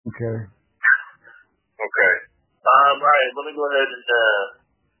okay. Okay. All right, let me go ahead and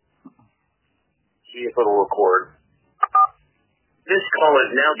see if it'll record. This call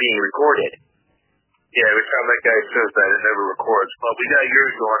is now being recorded. Yeah, every time that guy says that, it never records. But we got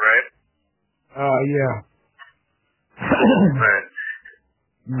yours going, right? Yeah. Right.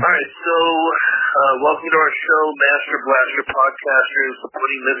 All right, so welcome to our show, Master Blaster Podcasters,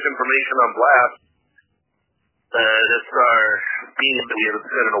 putting misinformation on blast. That's our theme that we haven't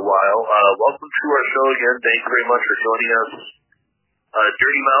said in a while. Welcome to our show again. Thank you very much for joining us.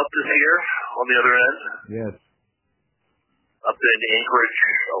 Dirty Mouth is here on the other end. Yes. Up in Anchorage,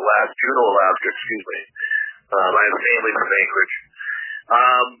 Juneau, Alaska, excuse me. I have family from Anchorage.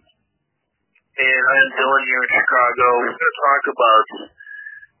 And I'm Dylan here in Chicago. We're going to talk about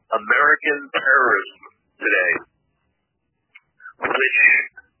American terrorism today, which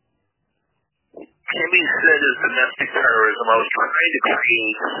can be said as domestic terrorism. I was trying to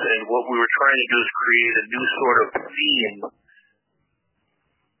create, and what we were trying to do is create a new sort of theme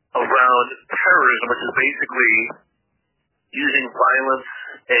around terrorism, which is basically using violence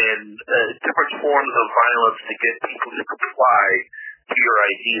and different forms of violence to get people to comply to your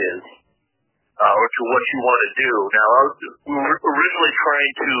ideas or to what you want to do. Now, we were originally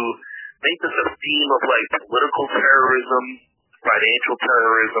trying to make this a theme of like political terrorism, financial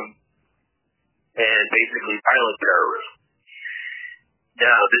terrorism, and basically violent terrorism.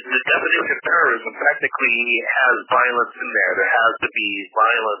 Now, the definition of terrorism technically has violence in there. There has to be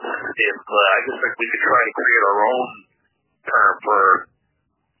violence if, I guess like we could try to create our own term for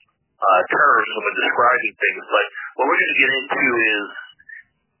terrorism and describing things. But what we're going to get into is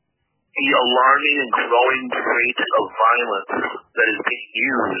the alarming and growing rate of violence that is being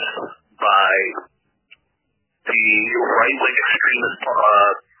used by the right-wing extremist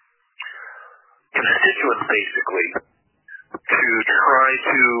constituents, basically, to try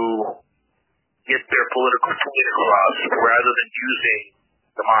to get their political point across rather than using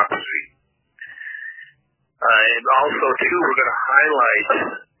democracy. And also, too, we're going to highlight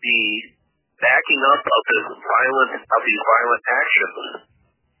the backing up of these violent actions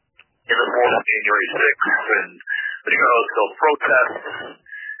in the form of January 6th and the Charlottesville protests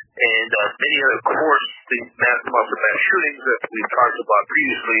and many other, of course, the mass shootings that we've talked about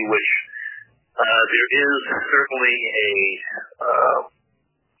previously, which there is certainly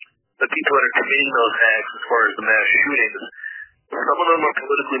the people that are committing those acts as far as the mass shootings, some of them are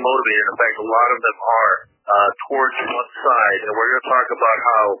politically motivated. In fact, a lot of them are towards one side. And we're going to talk about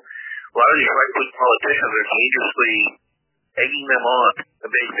how a lot of these right-wing politicians are dangerously egging them on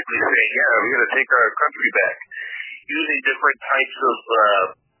and basically saying, yeah, we're going to take our country back, using different types of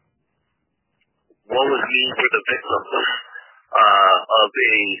what was mean for the victims of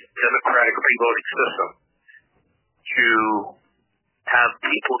a democratic free-voting system to have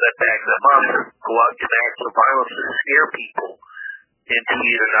people that back them up go out and commit acts of violence to scare people into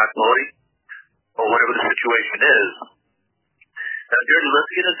either not voting or whatever the situation is. Now, Dirty,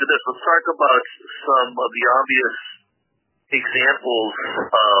 let's get into this. Let's talk about some of the obvious examples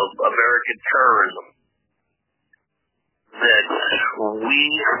of American terrorism that we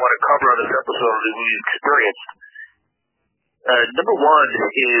want to cover on this episode that we've experienced. Number one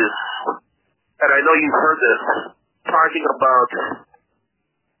is, and I know you've heard this, talking about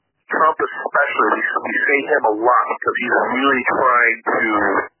Trump especially. We say him a lot because he's really trying to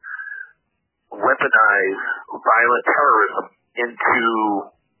weaponize violent terrorism into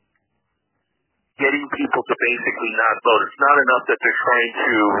getting people to basically not vote. It's not enough that they're trying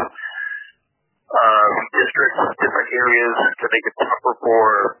to redistrict different areas to make it tougher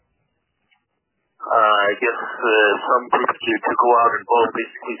for some groups to go out and vote,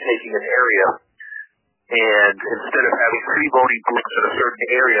 basically taking an area, and instead of having 3 voting groups in a certain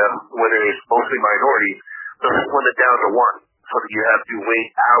area, whether it's mostly minorities, they'll slim it down to 1, so that you have to wait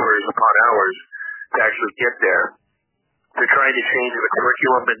hours upon hours to actually get there. They're trying to change the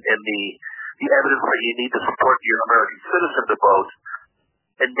curriculum and the evidence that you need to support your American citizen to vote.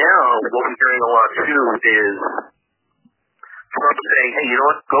 And now, what we're hearing a lot too is Trump saying, hey, you know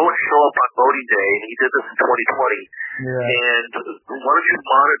what, go and show up on voting day, and he did this in 2020, and why don't you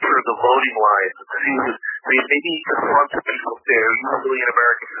monitor the voting lines and see maybe confront the people there, you're really an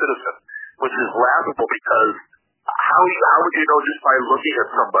American citizen, which is laughable because how would you know just by looking at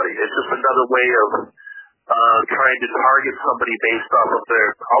somebody? It's just another way of trying to target somebody based off of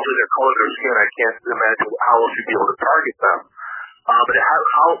their color of their skin. I can't imagine how else you'd be able to target them. But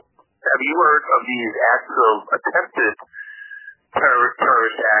how have you heard of these acts of attempted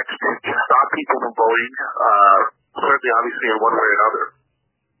terrorist acts to stop people from voting, certainly obviously in one way or another?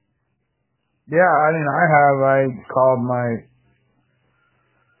 Yeah, I mean, I called my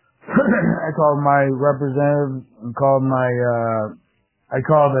I called my representative and called my I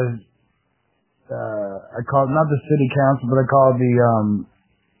called not the city council, but I called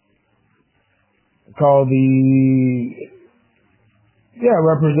the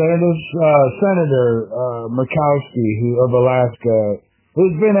representatives, Senator Murkowski, of Alaska,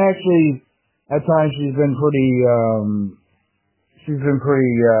 who's been actually at times she's been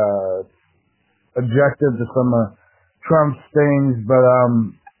pretty objective to some of Trump's things, but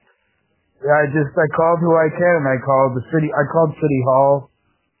I called who I can, and I called City Hall,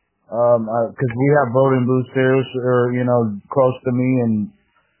 because we have voting booths there, or close to me, and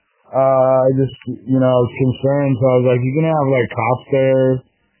I was concerned, so I was like, "You gonna have like cops there?"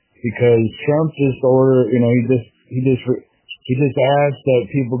 Because Trump just ordered, he just asked that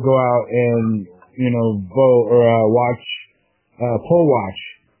people go out and vote or poll watch.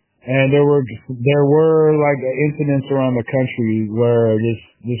 And there were like incidents around the country where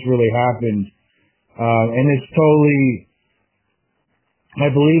this really happened, and it's totally,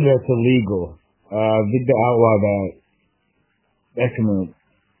 I believe that's illegal. I think they outlaw that back in the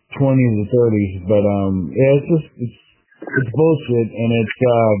 20s or 30s, but it's bullshit, and it's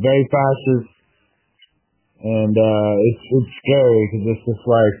very fascist, and it's scary because it's just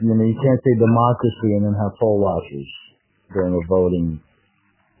like you can't say democracy and then have poll watchers during the voting.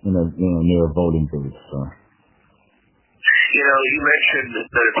 Near a voting booth. So. You mentioned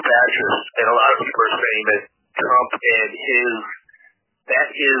that it's fascist, and a lot of people are saying that Trump and his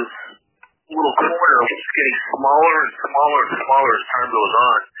little corner, which is getting smaller and smaller and smaller as time goes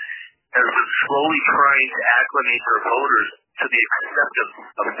on, has been slowly trying to acclimate their voters to the acceptance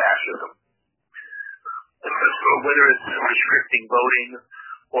of fascism. So whether it's restricting voting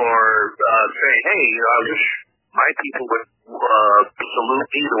or saying, "Hey, I wish my people would salute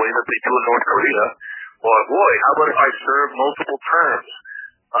me the way that they do in North Korea," or "Boy, how about if I serve multiple terms?"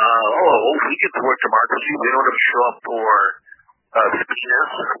 We get to work democracy. We don't have to show up for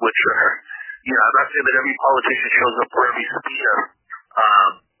subpoenas, which are, I'm not saying that every politician shows up for every subpoena,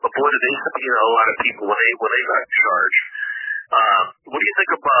 but boy, did they subpoena a lot of people when they got charged. What do you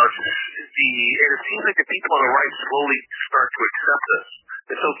think about and it seems like the people on the right slowly start to accept this.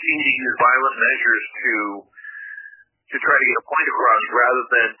 It's okay to use violent measures to try to get a point across rather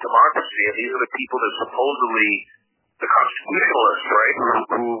than democracy. And these are the people that supposedly the constitutionalists, right,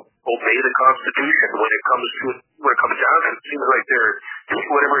 who obey the Constitution when it comes down to it. It seems like they're doing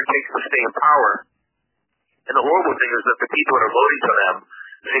whatever it takes to stay in power. And the horrible thing is that the people that are voting for them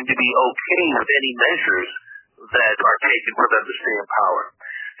seem to be okay with any measures that are taken for them to stay in power.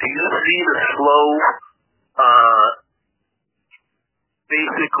 Do you see the slow,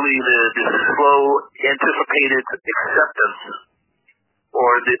 basically the slow anticipated acceptance, or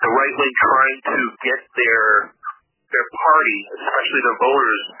the right wing trying to get their party, especially their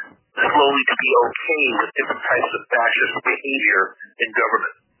voters, slowly to be okay with different types of fascist behavior in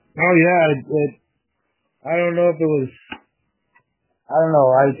government? Oh yeah, I don't know if it was. I don't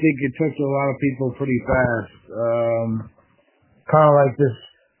know. I think it took a lot of people pretty fast. Kind of like this.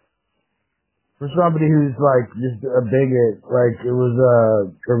 For somebody who's like just a bigot, like it was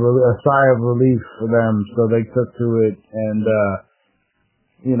a sigh of relief for them, so they took to it and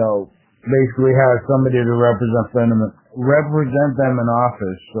basically had somebody to represent them in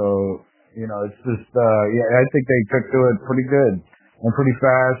office. So it's just I think they took to it pretty good and pretty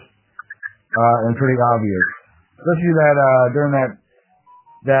fast and pretty obvious, especially that during that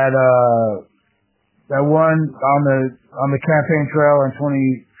one on the campaign trail in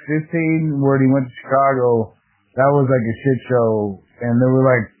 2015 where he went to Chicago. That was like a shit show, and there were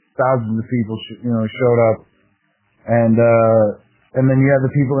like thousands of people showed up, and then you had the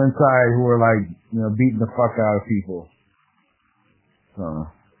people inside who were like beating the fuck out of people. So something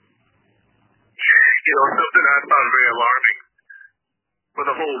I found very alarming when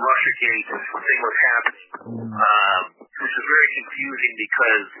the whole Russiagate thing was happening, which is very confusing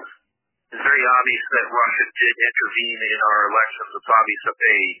because it's very obvious that Russia did intervene in our elections. It's obvious that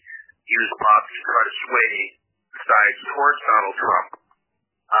they used bots to try to sway sides towards Donald Trump.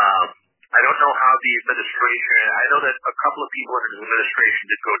 I don't know how the administration, I know that a couple of people in his administration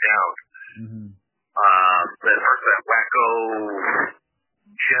did go down. That wacko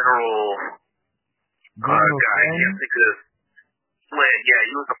general guy, I can't think of Flynn. Yeah,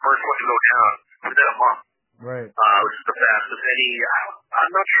 he was the first one to go down within a month. Right. Which is the fastest. And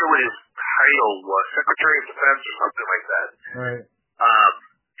I'm not sure what his title was, Secretary of Defense or something like that. Right.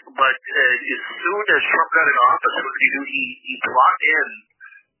 But as soon as Trump got in office, what did he do? He brought in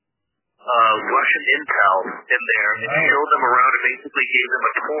Russian intel in there and showed them around and basically gave them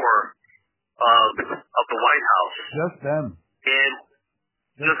a tour of the White House. Just them. And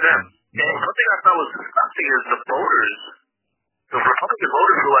just them. And something I thought was disgusting is the Republican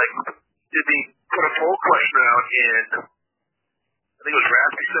voters were like, did they put a poll question out in, I think it was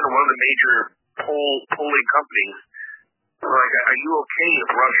Rasmussen or one of the major polling companies. Like, are you okay if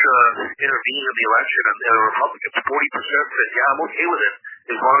Russia intervened in the election? And the Republicans, 40% said, yeah, I'm okay with it,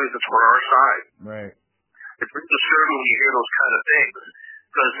 as long as it's for our side. Right. It's really disturbing when you hear those kind of things,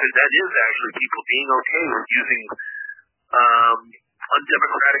 because that is actually people being okay with using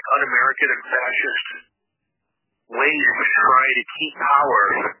undemocratic, un-American, and fascist ways to try to keep power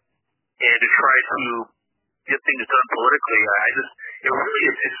and to try to get things done politically. It really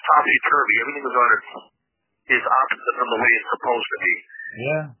is, it's topsy-turvy. Everything is opposite from the way it's supposed to be.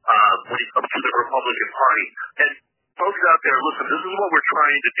 Yeah. When it comes to the Republican Party. And folks out there, listen, this is what we're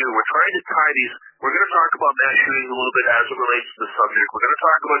trying to do. We're trying to tie these. We're going to talk about mass shootings a little bit as it relates to the subject. We're going to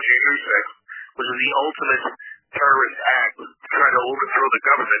talk about January 6th, which is the ultimate terrorist act to try to overthrow the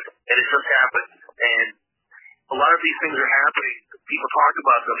government, and it just happened. And a lot of these things are happening. People talk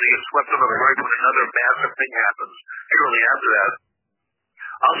about them. They get swept under the rug when another massive thing happens shortly after that.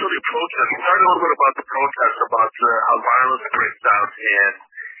 Also, the protests. We'll talk a little bit about the protests, about how violence breaks out, and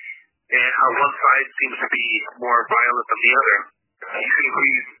how one side seems to be more violent than the other. You can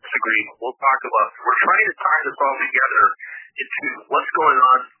agree, disagree. We'll talk about it. We're trying to tie this all together into what's going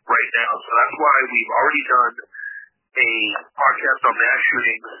on right now. So that's why we've already done a podcast on mass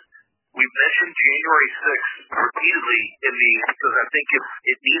shootings. We've mentioned January 6th repeatedly because I think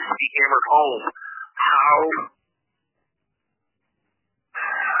it needs to be hammered home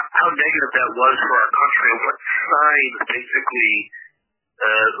how negative that was for our country, and what signs basically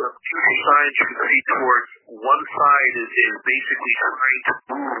future signs you can see towards one side is basically trying to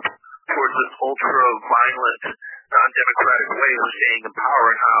move towards this ultra-violent, non-democratic way of staying in power,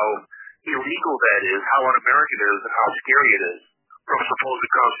 and how illegal that is, how un-American it is, and how scary it is from supposed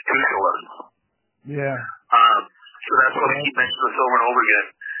constitutionalism. Yeah. So that's why we keep mentioning this over and over again.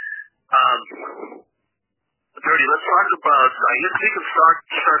 Dirty, let's talk about, I guess we can start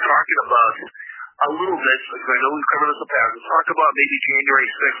talking about a little bit, because I know we've covered this in the past. Let's talk about maybe January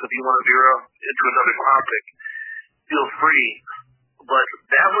 6th, if you want to veer into another topic. Feel free. But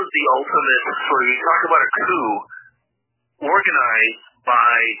that was the ultimate, you talk about a coup organized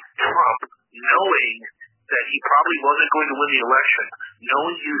by Trump, knowing that he probably wasn't going to win the election,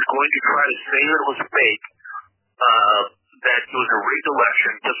 knowing he was going to try to say that it was fake, that it was a rigged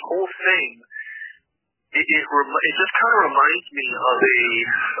election. This whole thing, it just kind of reminds me of a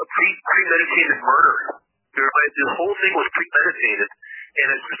premeditated murder. This whole thing was premeditated, and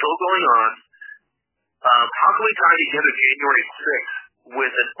it's still going on. How can we tie together January 6th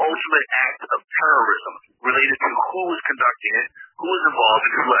with an ultimate act of terrorism related to who was conducting it, who was involved,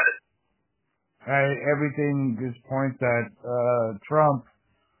 and who led it? Everything just points at Trump.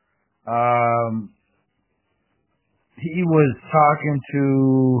 He was talking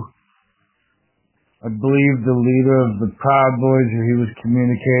to, I believe, the leader of the Proud Boys, or he was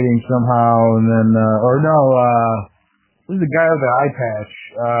communicating somehow, and then, who's the guy with the eye patch?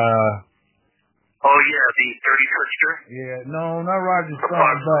 Oh yeah, the dirty trickster? Yeah, no, not Roger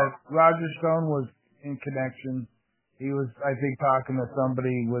Stone, but Roger Stone was in connection. He was, I think, talking to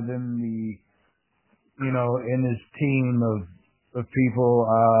somebody within the, in his team of people.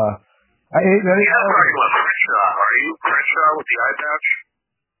 Are you Crenshaw? Are you Crenshaw with the eye patch?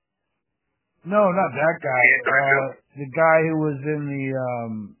 No, not that guy. The guy who was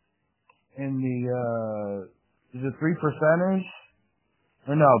is it 3%ers?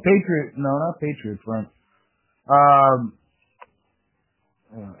 Or no, not Patriot Front.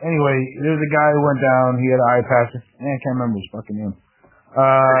 Anyway, there's a guy who went down, he had an eye patch. I can't remember his fucking name. Is he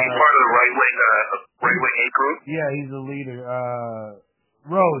part of the right-wing hate group? Yeah, he's the leader.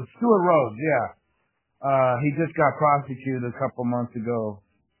 Stuart Rhodes, yeah. He just got prosecuted a couple months ago.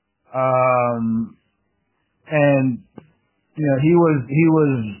 And he was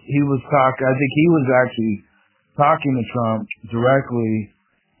talking, I think he was actually talking to Trump directly.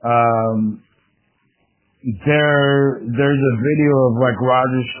 There's a video of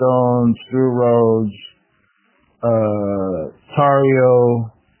Roger Stone, Stuart Rhodes, Tario,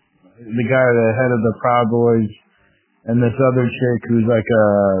 the guy, the head of the Proud Boys, and this other chick who's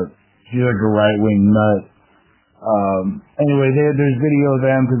she's like a right-wing nut. Anyway, there's video of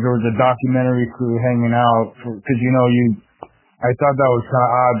them because there was a documentary crew hanging out. Because I thought that was kind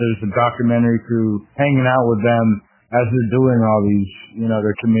of odd. There's a documentary crew hanging out with them as they're doing all these.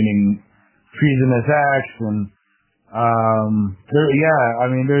 They're committing treasonous acts, and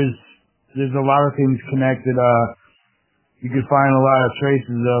there's a lot of things connected. You could find a lot of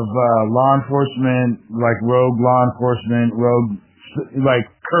traces of law enforcement, like rogue law enforcement,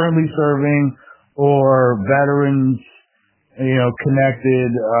 currently serving or veterans,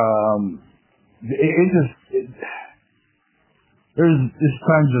 connected. There's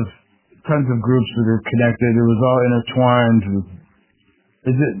tons of groups that are connected. It was all intertwined.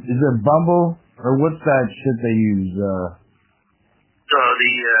 Is it Bumble or what's that shit they use?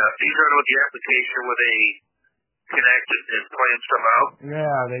 These are with the application where they connect and plan stuff out.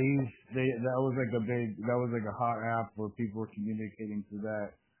 Yeah, that was like a hot app where people were communicating through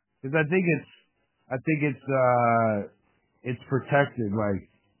that. Because I think it's protected, like,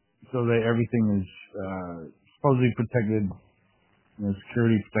 so that everything is supposedly protected,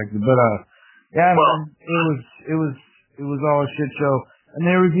 security protected. But yeah, man, it was all a shit show. And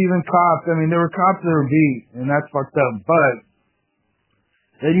there was even cops. I mean, there were cops that were beat, and that's fucked up. But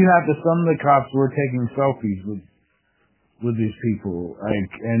then you have some of the cops were taking selfies with these people,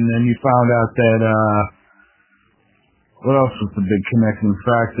 like, and then you found out that what else was the big connecting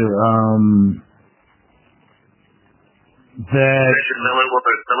factor? That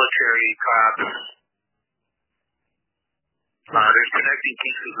military cops. There's connecting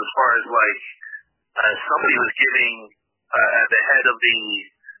pieces as far as like somebody was giving the head of the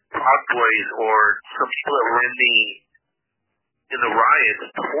Proud Boys or some people that were in the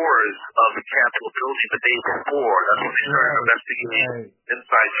riots tours of the Capitol building the day before. That's when they started investigating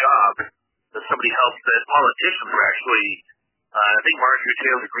inside job. That somebody helped. That politicians were actually. I think Marjorie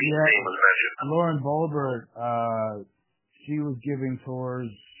Taylor Greene's name was mentioned. Lauren Boebert. She was giving tours.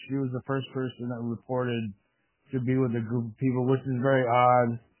 She was the first person that reported to be with a group of people, which is very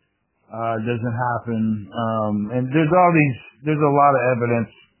odd. Doesn't happen. And there's a lot of evidence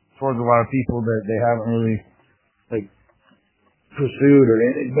towards a lot of people that they haven't really pursued or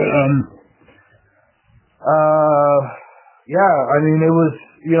anything. But yeah, I mean, it was,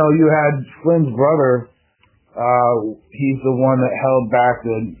 you had Flynn's brother. He's the one that held back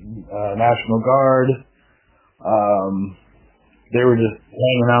the National Guard. They were just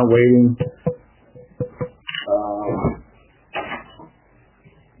hanging out waiting.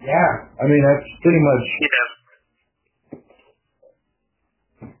 Yeah, I mean, that's pretty much. Yeah.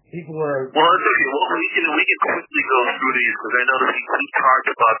 People were. Well, it's okay. Well, we can quickly go through these because I know that we've talked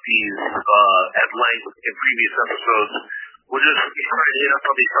about these at length in previous episodes. We'll just try to hit up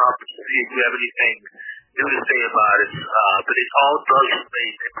on these topics to see if we have anything new to say about it. But it all does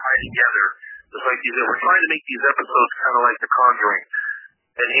relate and tie together. Just like these, we're trying to make these episodes kind of like The Conjuring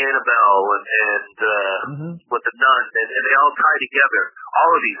and Annabelle and with the Nun, and they all tie together.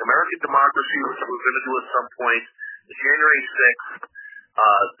 All of these, American democracy, which we're going to do at some point, the January 6th,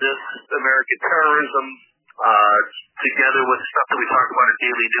 this Amerikkkan Terrorism, together with stuff that we talk about in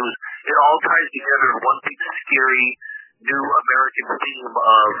daily news, it all ties together in one big scary new American theme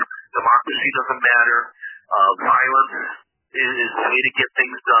of democracy doesn't matter, violence is the way to get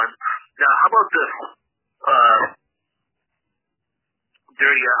things done. Now, how about this?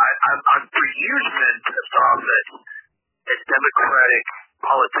 I've for years been pissed off at Democratic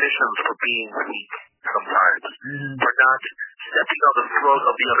politicians for being weak sometimes, for not stepping on the throat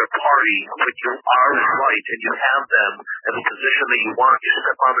of the other party when you are right and you have them in the position that you want. You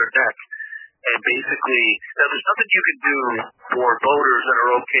step on their neck. And basically, there's nothing you can do for voters that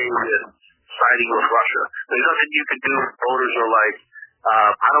are okay with siding with Russia. There's nothing you can do if voters are like,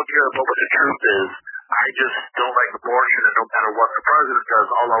 I don't care about what the truth is. I just don't like abortion, and no matter what the president does,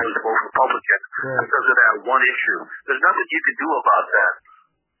 I'll always vote Republican because of that one issue. There's nothing you can do about that.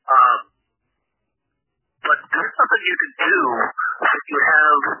 But there's something you can do if you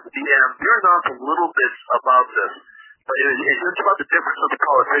have the, and I'm veering off a little bit about this, but it's just about the difference of the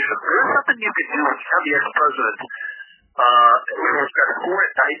politicians. There's something you can do if you have the ex-president who's got 4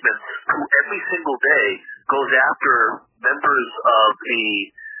 indictments who every single day goes after members of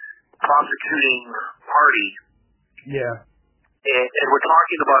the prosecuting party. Yeah. And we're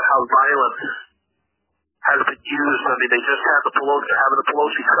talking about how violence has been used. I mean, they just had having the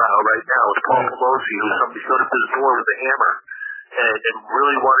Pelosi trial right now with Paul Pelosi, who somebody showed up his door with a hammer and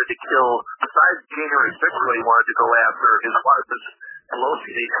really wanted to kill, besides January 6th, really wanted to go after his wife, Pelosi.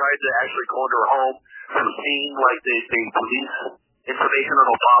 They tried to actually go into her home. It was seen like they released information on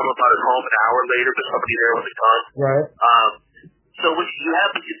Obama about his home an hour later. There's somebody there with a gun. Right. So what you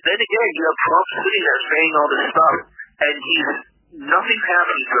have, then again, you have Trump sitting there saying all this stuff, and nothing's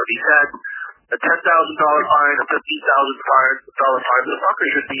happening to him. He's had a $10,000 fine, a $15,000 fine. The fucker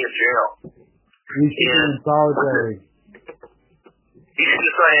should be in jail. He should be in solitary. He should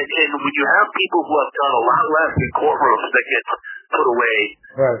decide, and when you have people who have done a lot less in courtrooms that get put away,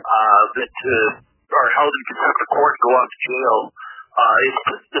 that are held in contempt of court and go out to jail, It's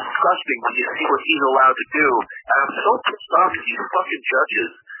just disgusting when you see what he's allowed to do. And I'm so pissed off at these fucking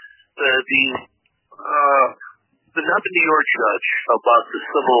judges. Not the New York judge about the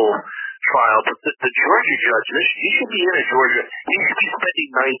civil trial, but the Georgia judge. He should be in a Georgia. He should be spending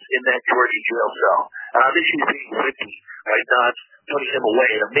nights in that Georgia jail cell. And I think she's being whippy by not putting him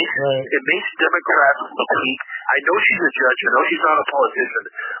away. And it makes Democrats look weak. I know she's a judge. I know she's not a politician.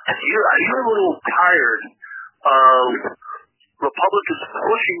 But you're a little tired of Republicans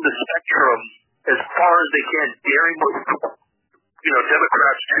pushing the spectrum as far as they can, daring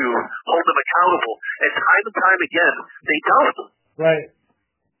Democrats to hold them accountable. And time again, they don't. Right.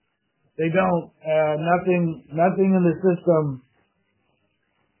 They don't. Nothing in the system.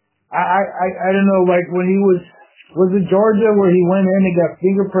 I don't know, like when he was it Georgia where he went in and got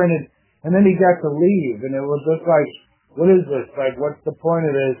fingerprinted and then he got to leave and it was just like, what is this? Like, what's the point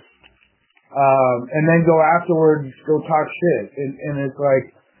of this? And then go afterwards, go talk shit. And it's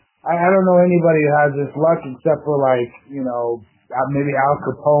like, I don't know anybody who has this luck except for like, maybe Al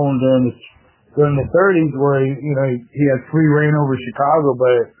Capone during the 30s where he had free reign over Chicago,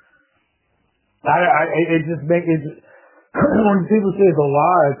 but it just makes it when people say it's a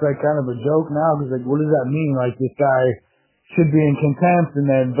law, it's like kind of a joke now because like, what does that mean? Like this guy should be in contempt,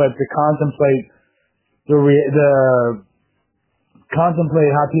 but to contemplate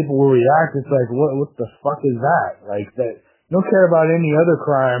contemplate how people will react, it's like what the fuck is that? Like that don't care about any other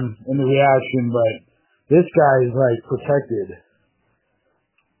crime in the reaction, but this guy is like protected.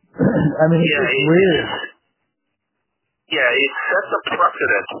 I mean, it's weird. Yeah, it sets a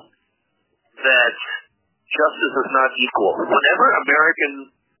precedent that justice is not equal. Whenever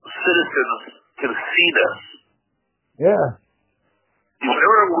American citizens can see this,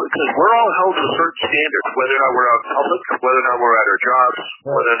 because we're all held to a certain standard, whether or not we're out in public, whether or not we're at our jobs,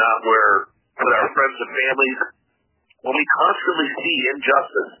 whether or not we're with our friends and families. When we constantly see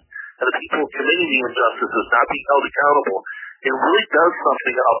injustice and the people committing the injustices not being held accountable, it really does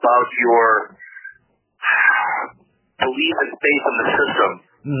something about your belief and faith in the system.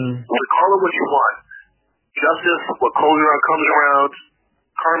 So call it what you want. Justice, what goes around comes around.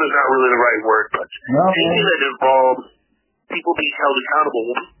 Karma is not really the right word, but anything that involves people being held accountable,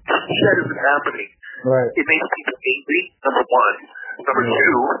 that isn't happening. Right. It makes people angry, number one. Number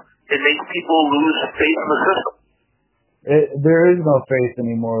two, it makes people lose faith in the system. There is no faith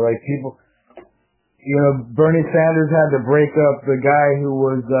anymore. Like people, Bernie Sanders had to break up the guy who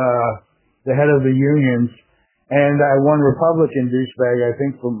was the head of the unions, and one Republican douchebag, I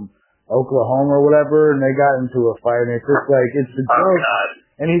think from Oklahoma or whatever, and they got into a fight, and it's just like, it's a joke.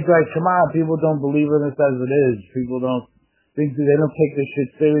 And he's like, come on, people don't believe in this as it is. People don't think they don't take this shit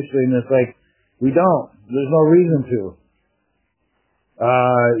seriously, and it's like, we don't. There's no reason to.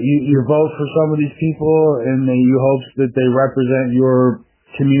 You vote for some of these people, and then you hope that they represent your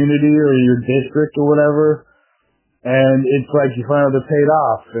community or your district or whatever, and it's like you find out they're paid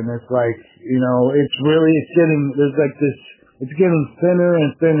off, and it's like, it's getting thinner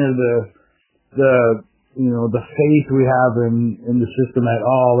and thinner, the faith we have in the system at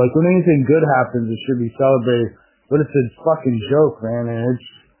all. Like when anything good happens, it should be celebrated, but it's a fucking joke, man, and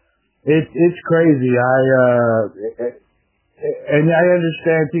it's crazy. And I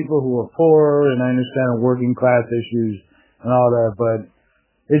understand people who are poor, and I understand working class issues and all that, but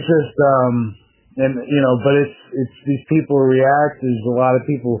it's just, but it's these people who react. There's a lot of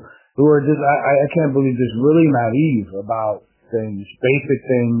people who are just, I can't believe, just really naive about things, basic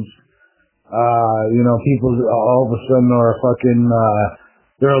things. People all of a sudden are fucking,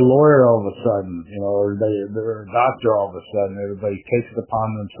 they're a lawyer all of a sudden, or they're a doctor all of a sudden. Everybody takes it upon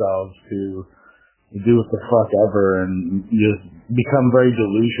themselves to do what the fuck ever, and you just become very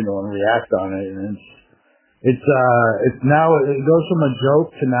delusional and react on it, and it's now, it goes from a joke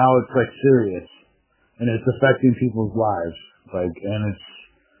to now it's like serious, and it's affecting people's lives, like, and it's,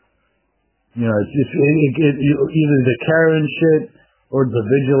 either the Karen shit, or the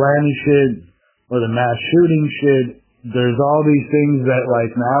vigilante shit, or the mass shooting shit. There's all these things that,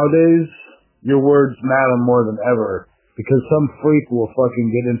 like, nowadays, your words matter more than ever, because some freak will fucking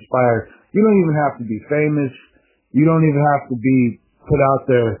get inspired. You don't even have to be famous. You don't even have to be put out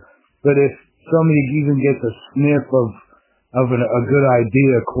there. But if somebody even gets a sniff of a good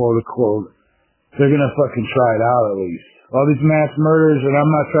idea, quote unquote, they're gonna fucking try it out at least. All these mass murders, and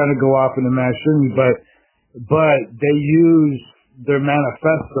I'm not trying to go off into mass shootings, but they use their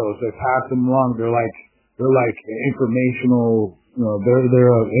manifestos. They pass them along. They're like informational.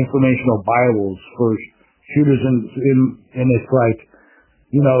 They're informational Bibles for shooters, and it's like,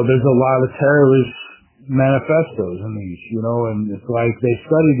 there's a lot of terrorist manifestos in these, and it's like they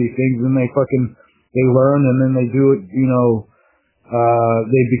study these things and they learn, and then they do it,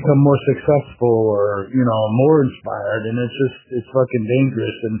 they become more successful or, more inspired, and it's fucking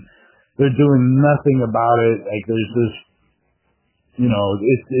dangerous, and they're doing nothing about it. Like, there's this,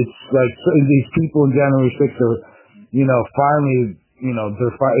 it's like these people in January 6th are, finally,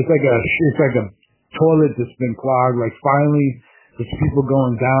 it's like a toilet that's been clogged. Like, finally, there's people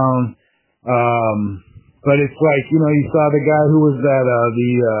going down. But it's like, you saw the guy who was that,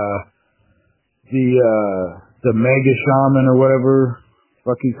 the mega shaman or whatever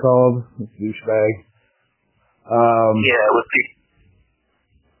fuck he's called, douchebag. Yeah,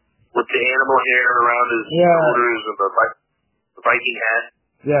 with the animal hair around his shoulders and the Viking hat.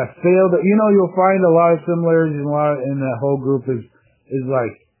 Yeah, failed. You'll find a lot of similarities in that whole group is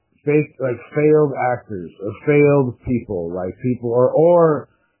like failed actors or failed people, like people or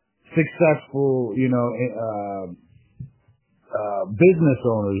successful, business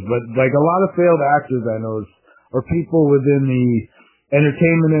owners, but like a lot of failed actors I know are people within the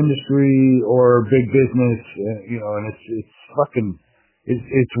entertainment industry or big business, and it's fucking,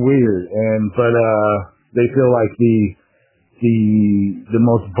 it's weird, but they feel like the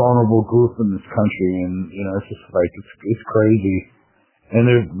most vulnerable group in this country, and it's just like it's crazy, and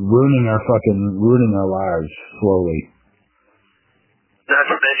they're ruining our lives slowly. Not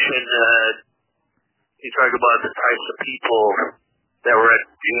to mention, you talk about the types of people that were at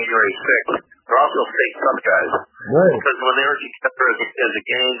January 6th. They're also fake tough guys. Right. Because when they were together as a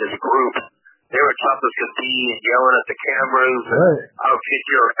gang, as a group, they were tough as could be and yelling at the cameras and I'll kick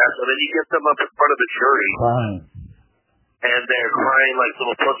your ass. And then you get them up in front of the jury. Crying. And they're crying like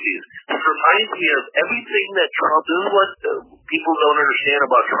little pussies. It reminds me of everything that Trump, this is what people don't understand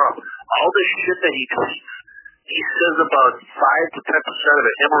about Trump. All this shit that he tweets, he says about 5 to 10% of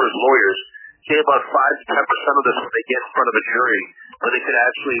it, him or his lawyers, say about 5 to 10% of this when they get in front of a jury, but they could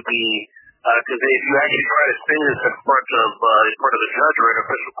actually be, because if you actually try to say this in front of the judge or in an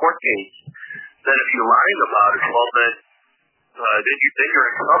official court case, then if you're lying about it, well then you're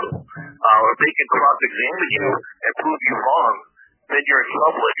in trouble. Or if they can cross-examine you and prove you wrong, then you're in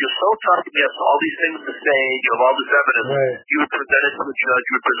trouble. If you're so tough and you have all these things to say, you have all this evidence, you would present it to the judge,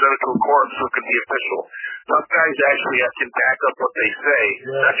 you would present it to a court so it could be official. Tough guys actually can back up what they say,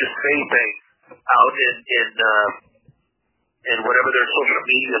 not just say things out in whatever their social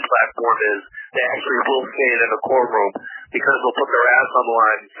media platform is. They actually will say it in a courtroom because they'll put their ass on the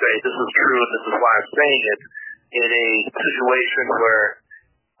line and say, this is true and this is why I'm saying it, in a situation where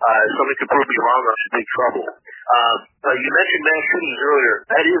somebody could prove me wrong, I'm in big trouble. You mentioned mass shootings earlier.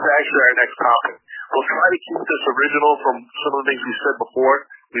 That is actually our next topic. We'll try to keep this original from some of the things we said before.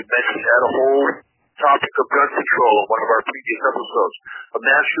 We've mentioned that a whole topic of gun control in one of our previous episodes. A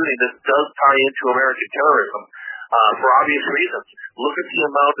mass shooting that does tie into American terrorism for obvious reasons. Look at the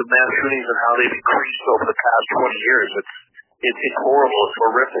amount of mass shootings and how they've increased over the past 20 years. It's horrible. It's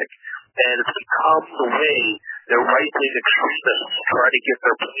horrific. And it's become the way that right-wing extremists try to get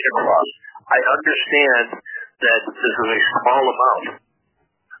their point across. I understand that this is a small amount,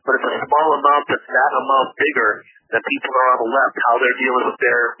 but it's a small amount that's that amount bigger than people are on the left, how they're dealing with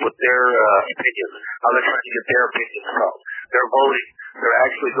their opinions, how they're trying to get their opinions across. They're voting. They're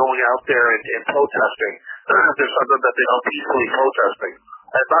actually going out there and protesting. There's something that they don't peacefully protesting.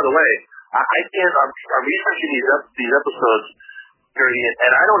 And by the way, I'm researching these episodes,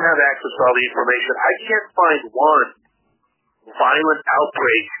 and I don't have access to all the information. I can't find one violent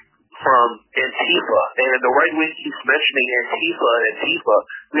outbreak from Antifa, and the right wing keeps mentioning Antifa.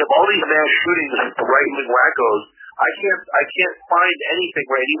 We have all these mass shootings with the right wing wackos. I can't find anything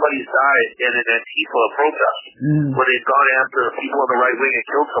where anybody's died in an Antifa protest where they've gone after people on the right wing and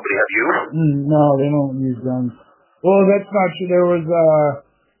killed somebody. Have you? No, they don't use guns. Well, that's not true. There was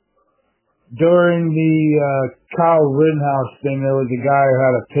during the Kyle Rittenhouse thing, there was a guy who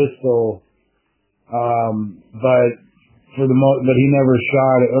had a pistol, but he never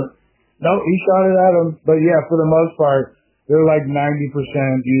shot it. No, he shot it at him. But yeah, for the most part, they're like 90%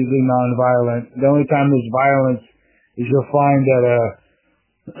 usually nonviolent. The only time there's violence is you'll find that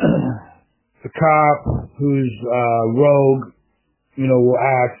the cop who's rogue, will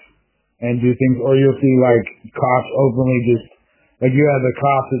act and do things, or you'll see like cops openly just, like you have the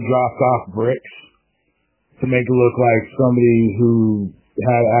cop that dropped off bricks to make it look like somebody who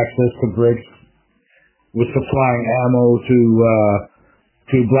had access to bricks was supplying ammo to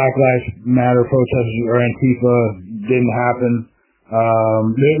Black Lives Matter protesters or Antifa. Didn't happen.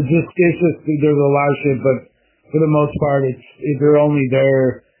 There's a lot of shit, but for the most part, they're only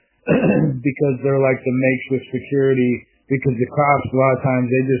there because they're like the makeshift security. Because the cops, a lot of times,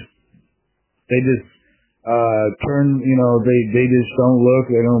 they just turn. They just don't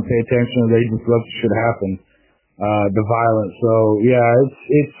look. They don't pay attention. They just let the shit happen. the violence. So yeah,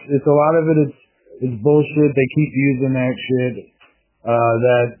 it's a lot of it. It's bullshit. They keep using that shit.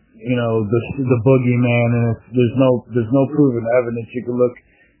 That the boogeyman, and there's no proven evidence. You can look.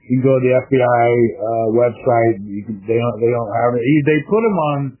 You can go to the FBI website. They don't have it. They put them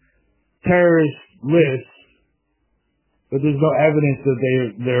on terrorist lists, but there's no evidence that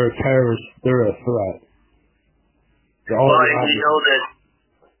they're a terrorist. They're a threat. We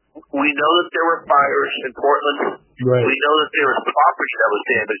know that there were fires in Portland. Right. We know that there was property that was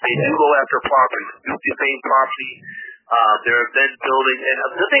damaged. They do go after property, do defame property. There have been building, and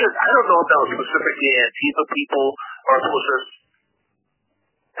the thing is, I don't know if that was specifically Antifa people or if it was just,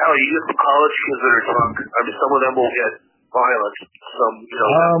 hell, you get some college kids that are drunk. I mean, some of them will get violent. Some,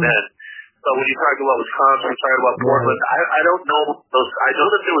 men. So when you're talking about Wisconsin, you're talking about Portland, I don't know those. I know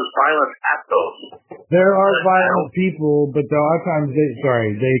that there was violence at those. There are violent people, but a lot of times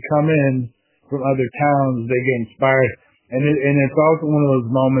they come in from other towns. They get inspired, and it's also one of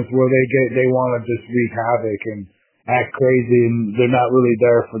those moments where they want to just wreak havoc and act crazy, and they're not really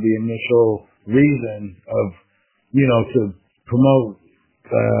there for the initial reason of to promote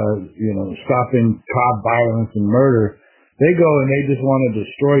stopping cop violence and murder. They go and they just want to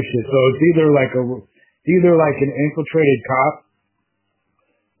destroy shit. So it's either like an infiltrated cop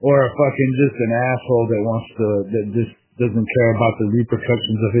or a fucking just an asshole that just doesn't care about the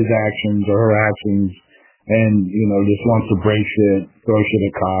repercussions of his actions or her actions, and just wants to break shit, throw shit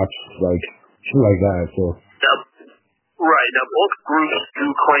at cops, like shit like that. So right now, both groups do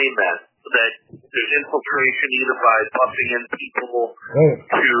claim that there's infiltration either by bumping in people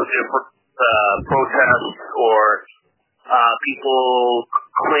to different protests or people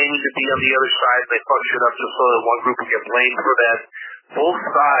claiming to be on the other side, and they fuck shit up just so that one group can get blamed for that. Both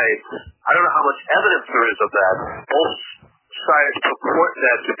sides, I don't know how much evidence there is of that. Both sides purport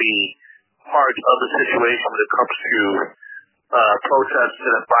that to be part of the situation when it comes to protests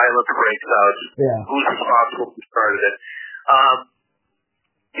and if violence breaks out. Yeah. Who's responsible for started it?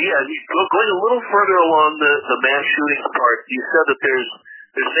 Going a little further along the mass shootings part, you said that there's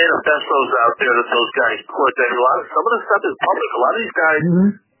manifestos out there that those guys put. And some of the stuff is public. A lot of these guys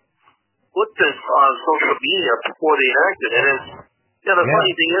put this on social media before they enacted it. And the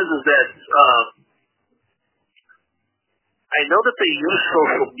funny thing is that I know that they use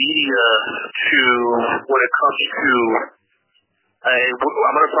social media when it comes to. I'm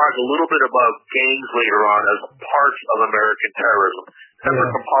going to talk a little bit about gangs later on as part of American terrorism.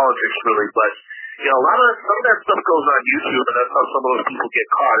 Separate from politics, really, but some of that stuff goes on YouTube, and that's how some of those people get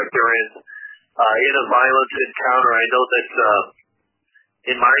caught if they're in a violent encounter. I know that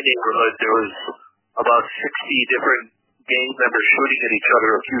in my neighborhood there was about 60 different gang members shooting at each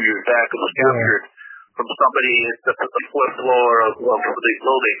other a few years back. It was captured from somebody at the fourth floor of one of these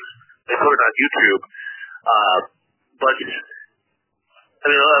buildings. They put it on YouTube, but I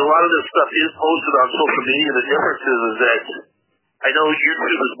mean, a lot of this stuff is posted on social media. The difference is that I know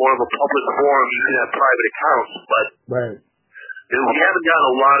YouTube is more of a public forum. You can have private accounts, but we haven't gotten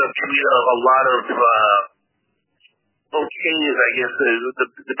a lot of okays, I guess.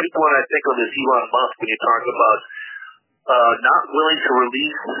 The big one I think of is Elon Musk when you talk about not willing to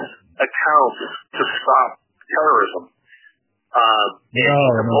release accounts to stop terrorism. And he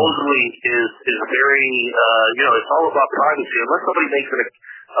supposedly is very, it's all about privacy. Unless somebody makes a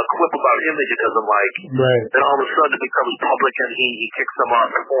clip about him that he doesn't like, then all of a sudden it becomes public and he kicks them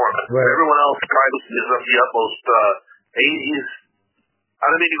off the forum. Everyone else, privacy is of the utmost. I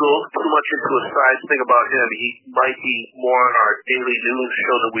don't mean to go too much into a side thing about him. He might be more on our daily news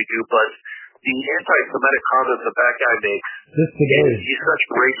show that we do, but the anti-Semitic comments that guy makes, he's such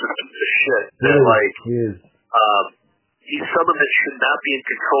racist as shit. He's someone that should not be in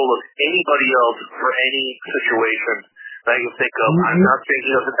control of anybody else for any situation that I can think of. I'm not saying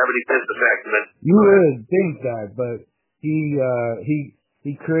he doesn't have any business acumen. You would think that, but he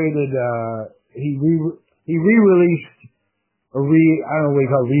created he re-released I don't know what you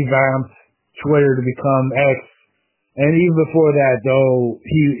call it, revamped Twitter to become X, and even before that though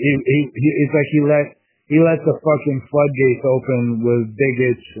it's like he let the fucking floodgates open with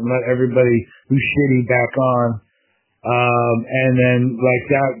bigots and let everybody who's shitty back on. And then like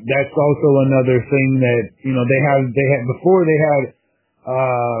that's also another thing that, they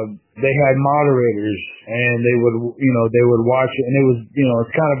had moderators and they would watch it, and it was,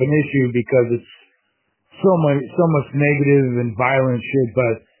 it's kind of an issue because it's so much negative and violent shit,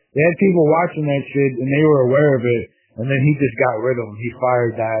 but they had people watching that shit and they were aware of it, and then he just got rid of them. He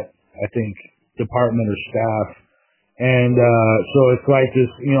fired that, I think, department or staff. And, so it's like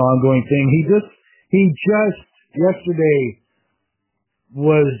this, ongoing thing. He just yesterday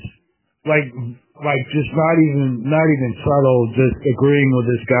was like like just not even subtle, just agreeing with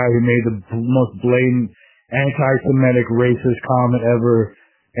this guy who made the most blatant anti-Semitic racist comment ever,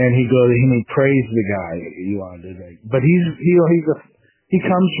 and he praised the guy. But he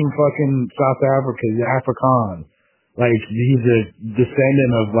comes from fucking South Africa. He's Afrikaan. Like he's a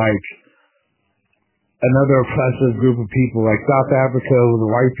descendant of like another oppressive group of people. Like South Africa with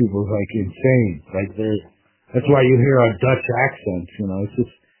the white people is like insane. Like that's why you hear a Dutch accent. You know, it's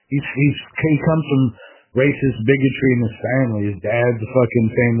just he comes from racist bigotry in his family. His dad's a fucking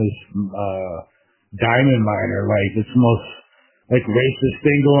famous diamond miner. Like it's the most like racist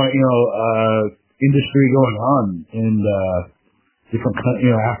thing going, industry going on in different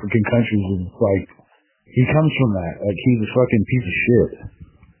African countries. And it's like he comes from that. Like he's a fucking piece of shit.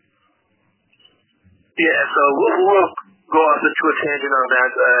 Yeah, so we'll go off into a tangent on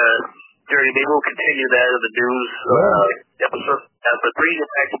that. Jerry, maybe we'll continue that in the news episode. But bringing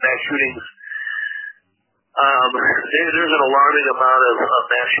it back to mass shootings, there's an alarming amount of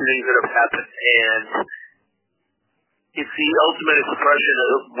mass shootings that have happened, and it's the ultimate expression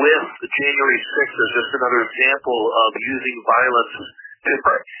with January 6th as just another example of using violence.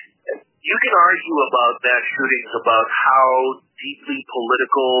 You can argue about mass shootings, about how deeply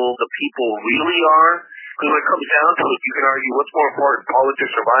political the people really are, because when it comes down to it, you can argue what's more important,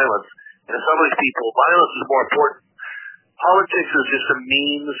 politics or violence. And to some of these people, violence is more important. Politics is just a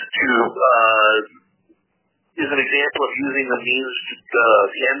means to, is an example of using the means,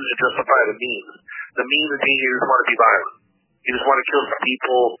 the ends to justify the means. The means being you just want to be violent. You just want to kill some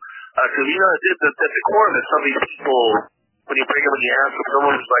people. Because, at the core of it, some of these people, when you bring them and you ask them,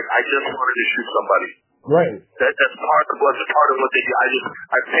 someone's like, I just wanted to shoot somebody. Right. That's part of what they do.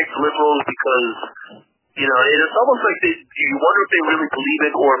 I picked liberals because, it's almost like you wonder if they really believe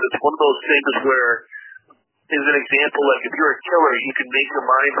it, or if it's one of those things where, as an example, like if you're a killer, you can make your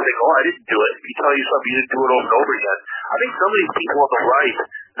mind think, oh, I didn't do it. If you tell yourself you didn't do it over and over again. I think some of these people on the right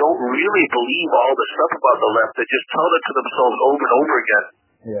don't really believe all the stuff about the left. They just tell it to themselves over and over again.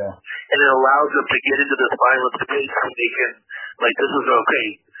 Yeah. And it allows them to get into this violent debate so they can, like, this is okay.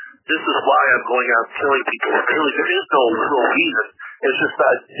 This is why I'm going out killing people. Really, there is no real reason. It's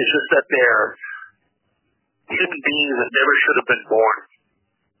just that they're human beings that never should have been born.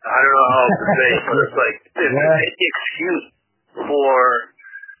 I don't know how else to say it, but it's like, if there's any excuse for,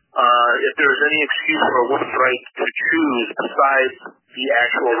 if there's any excuse for a woman's right to choose besides the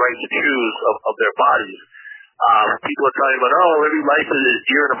actual right to choose of their bodies, people are talking about, every life is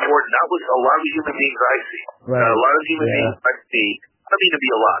dear and important. That was a lot of human beings I see. Right. A lot of human beings I see. I don't mean to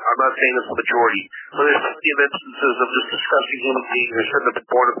be a lot. I'm not saying it's the majority. But there's plenty of instances of just disgusting human beings that shouldn't have been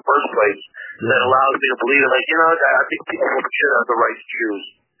born in the first place that allows me to believe that, I think people should have the right to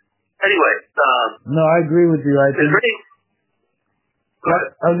choose. Anyway. No, I agree with you. I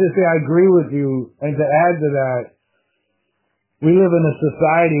was just saying, I agree with you. And to add to that, we live in a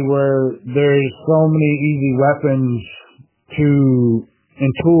society where there's so many easy weapons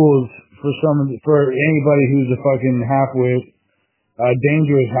and tools for anybody who's a fucking halfwit,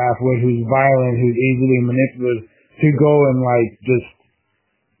 dangerous halfwit, who's violent, who's easily manipulative, to go and like just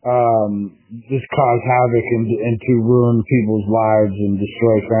cause havoc and to ruin people's lives and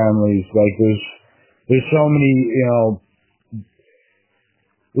destroy families. Like there's so many,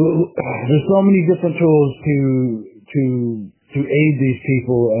 there's so many different tools to aid these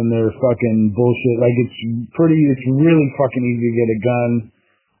people and their fucking bullshit. Like it's really fucking easy to get a gun.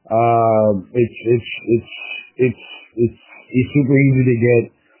 It's super easy to get,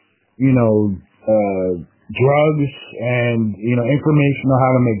 drugs and, information on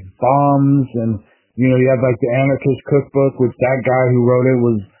how to make bombs. And, you have like the Anarchist Cookbook, which that guy who wrote it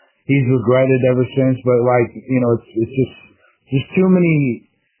he's regretted ever since. But like, it's just too many,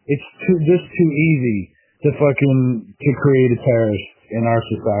 it's just too easy to create a terrorist in our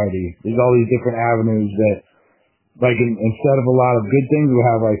society. There's all these different avenues that, like, instead of a lot of good things, we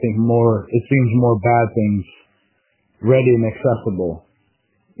have, I think, it seems more bad things ready and accessible,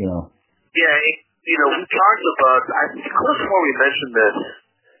 Yeah, we talked about, I think before we mentioned this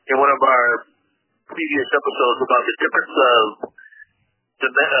in one of our previous episodes about the difference of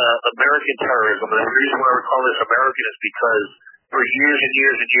American terrorism. And the reason why we call this American is because for years and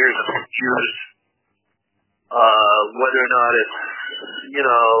years and years it's used, whether or not it's,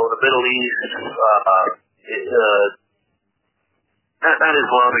 the Middle East, not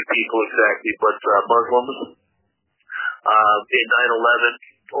Islamic people exactly, but Muslims, in 9/11,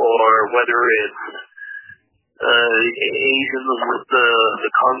 or whether it's Asians with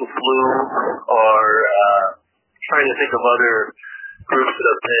the Kung Flu, or trying to think of other groups that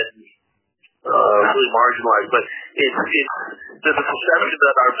have been really marginalized. But it's there's a perception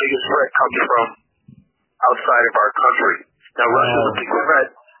that our biggest threat comes from outside of our country. Now, Russia's a big threat.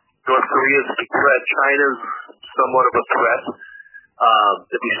 North Korea's a big threat. China's somewhat of a threat.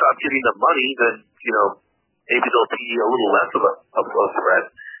 If we stop giving them money, then, maybe they'll be a little less of a threat.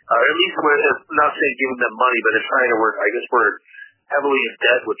 At least we're not saying giving them money, but in China, I guess we're heavily in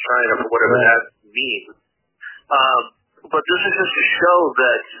debt with China for whatever that means. But this is just to show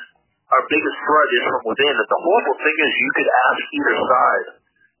that our biggest threat is from within. And the horrible thing is you could ask either side,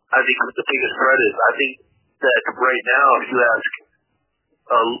 I think, what the biggest threat is. I think that right now, if you ask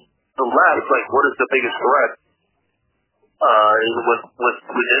the left, like, what is the biggest threat? Is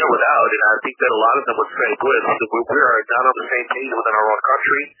within or without, and I think that a lot of them would say, boy, we are not on the same page within our own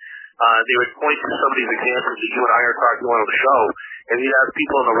country. They would point to some of these examples that you and I are talking about on the show, and you'd have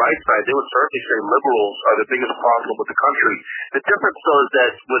people on the right side, they would certainly say liberals are the biggest problem with the country. The difference, though, is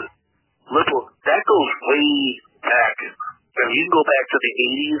that with liberals, that goes way back. You can go back to the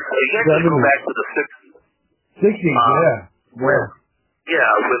 80s, or you can actually go back to the 60s. 60s, where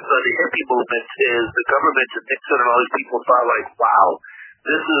with the hippie movement is the government and Nixon and all these people thought like, wow,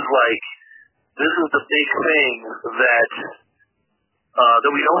 this is the big thing that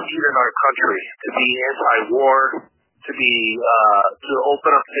we don't need in our country, to be anti-war, to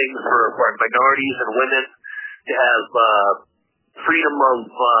open up things for minorities and women, to have freedom of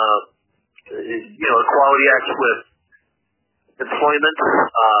equality acts with employment,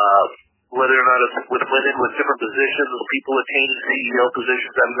 whether or not it's with women with different positions, people attaining CEO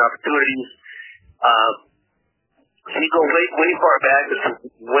positions, having opportunities. So you go way far back as to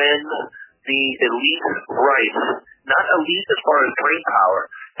when the elite right, not elite as far as brain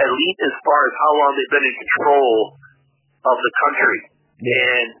power, elite as far as how long they've been in control of the country.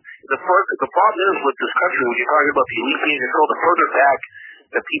 And the problem is with this country, when you're talking about the elite being in control, the further back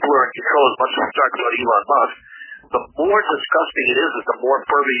that people are in control, as much as we talk about Elon Musk, the more disgusting it is the more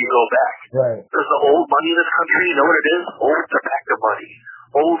further you go back. Right. There's the old money in this country. You know what it is? Old tobacco money,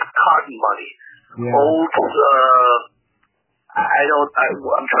 old cotton money, old.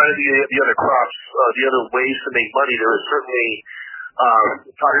 I'm trying to think of the other crops, the other ways to make money. There is certainly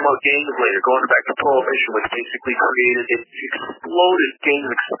talking about gangs later, going back to prohibition, which basically gangs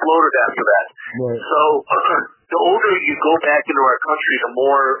exploded after that. Right. So the older you go back into our country, the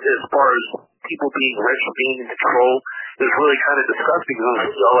more, as far as people being rich, being in control, is really kind of disgusting.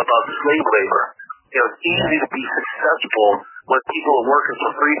 It's all about slave labor. It's easy to be successful when people are working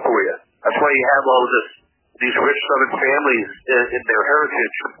for free for you. That's why you have all these rich Southern families in their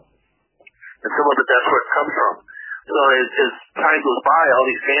heritage. And some of it, that's where it comes from. So as time goes by, all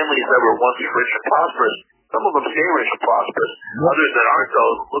these families that were once rich and prosperous, some of them stay rich and prosperous. Others that aren't,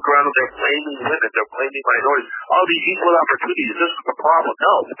 though, look around and they're blaming women, they're blaming minorities. All these equal opportunities, this is the problem.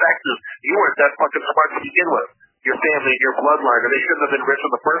 No, the fact is, you weren't that fucking smart to begin with. Your family and your bloodline, and they shouldn't have been rich in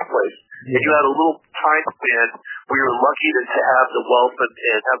the first place. And you had a little time span where you were lucky to have the wealth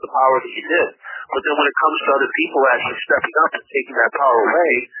and have the power that you did. But then when it comes to other people actually stepping up and taking that power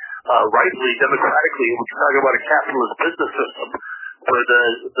away, rightly, democratically, we're talking about a capitalist business system where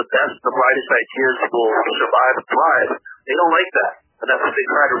the best, the brightest ideas will survive and thrive. They don't like that, and that's what they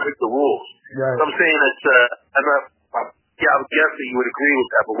try to rig the rules. Right. So I'm saying that I would guess that you would agree with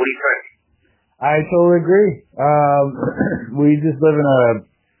that, but what do you think? I totally agree. We just live in a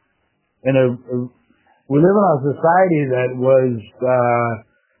society that was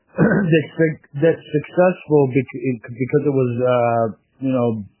that's successful because it was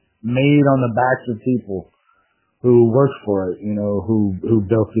made on the backs of people who worked for it, who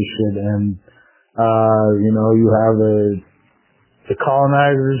built this shit, and you have the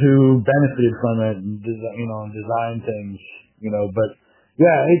colonizers who benefited from it and designed things, but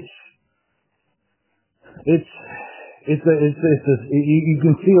yeah, you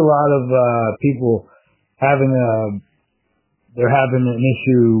can see a lot of people having an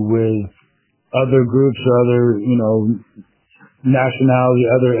issue with other groups or other nationality,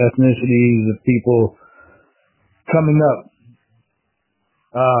 other ethnicities of people coming up.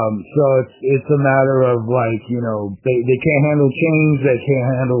 So it's a matter of they can't handle change, they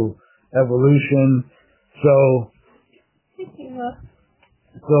can't handle evolution, so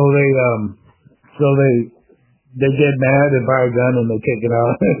they get mad and buy a gun and they take it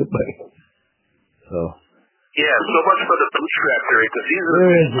out. Yeah, so much for the bootstrap theory, because these are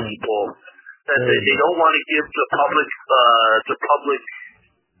the people that they don't want to give the public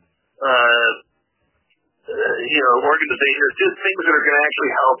organizations, just things that are going to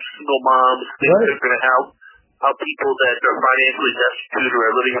actually help single moms, things that are going to help people that are financially destitute or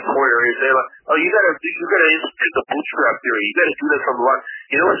are living in poor areas. They're like, oh, you got to institute the bootstrap theory. You got to do this from the line.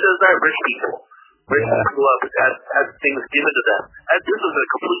 You know what says that? Rich people. rich people grew up had things given to them. And this is a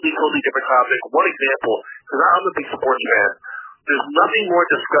completely, totally different topic. One example, because I'm a big sports fan, there's nothing more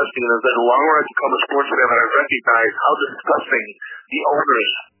disgusting than the longer I become a sports fan that I recognize how disgusting the owners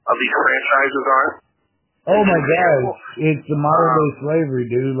of these franchises are. Oh my God, it's the modern day slavery,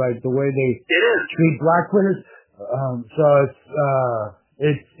 dude. Like the way they treat black players. So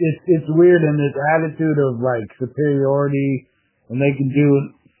it's weird, and this attitude of like superiority, and they can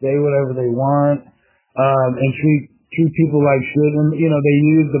say whatever they want, and treat people like shit. And they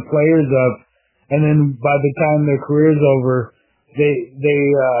use the players up, and then by the time their career's over, they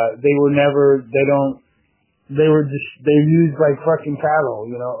were never they used like fucking cattle,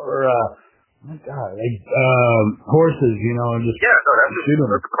 or my God, like horses, and just shoot them.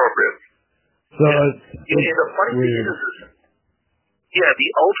 That's appropriate. So the funny thing is,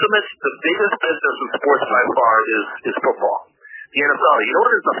 the biggest business in sports by far is football. The NFL. You know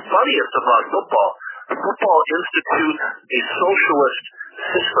what is the funniest about football? Football institutes a socialist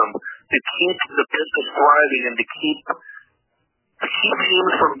system to keep the business thriving and to keep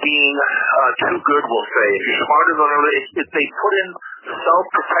teams from being too good, we'll say. If you're smarter than others, if they put in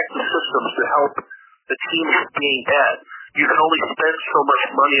self-protective systems to help the team from being bad, you can only spend so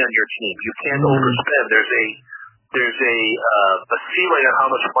much money on your team. You can't overspend. There's a ceiling on how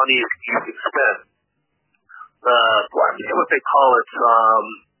much money you can spend. I forget what they call it.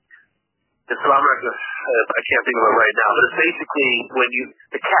 I can't think of it right now, but it's basically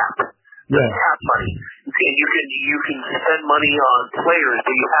the cap. The cap money. You can spend money on players,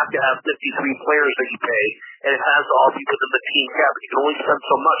 but you have to have 53 players that you pay, and it has to all be within the team cap. You can only spend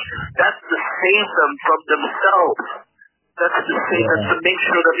so much. That's to save them from themselves. That's to make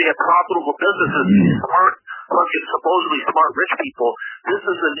sure that they have profitable businesses. Smart, supposedly smart rich people. This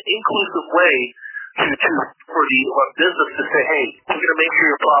is an inclusive way for the business to say, hey, we're going to make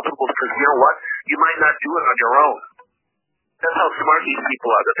sure you're profitable because you know what? You might not do it on your own. That's how smart these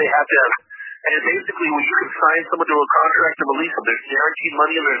people are, that they have to have. And basically, when you can sign someone to a contract and release them, there's guaranteed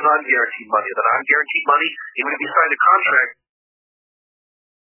money and there's non-guaranteed money. The non-guaranteed money, even if you sign a contract,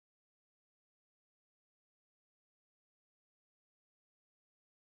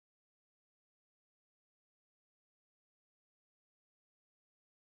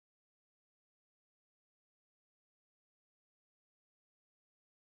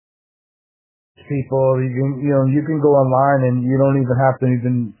 people, you can go online and you don't even have to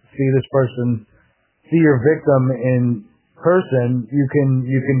even see your victim in person. You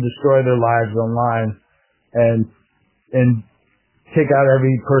can destroy their lives online and take out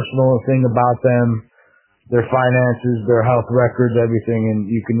every personal thing about them, their finances, their health records, everything,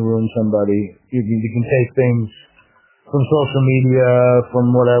 and you can ruin somebody. You can take things from social media,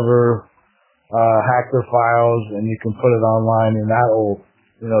 from whatever, hack their files, and you can put it online, and that'll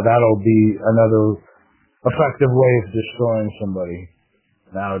be another effective way of destroying somebody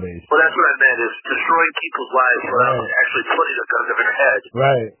nowadays. Well, that's what I meant, is destroying people's lives without actually putting a gun to their head.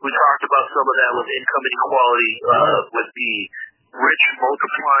 Right. We talked about some of that with income inequality, with the rich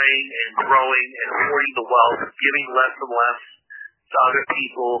multiplying and growing and hoarding the wealth, giving less and less to other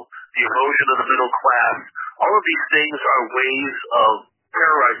people, the erosion of the middle class. All of these things are ways of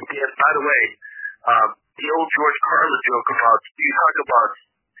terrorizing. And by the way, the old George Carlin joke about, you talk about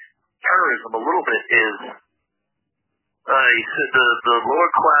terrorism a little bit, is he said the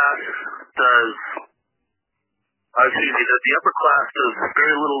lower class does, the upper class does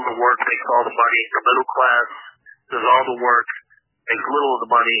very little of the work, makes all the money. The middle class does all the work, makes little of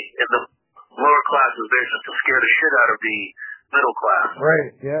the money, and the lower class is there just to scare the shit out of the middle class.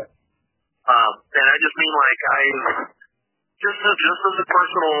 Right, yeah. And I just mean, like, just as a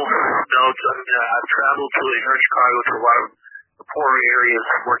personal note, I've traveled here in Chicago to a lot of the poorer areas,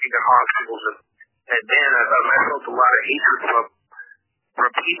 working at hospitals, and man, I felt a lot of hatred from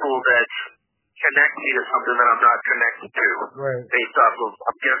people that connect me to something that I'm not connected to, based off of,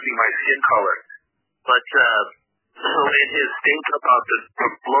 I'm guessing, my skin color. But so in his statement about the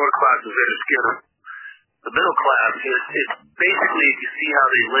lower classes that are scared of the middle class, it's basically, if you see how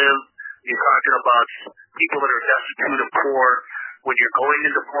they live, you're talking about people that are destitute and poor. When you're going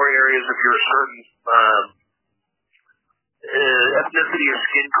into poor areas, if you're a certain ethnicity or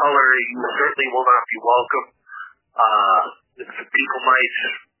skin color, you certainly will not be welcome. People might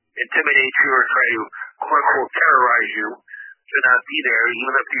intimidate you or try to, quote-unquote, terrorize you to not be there,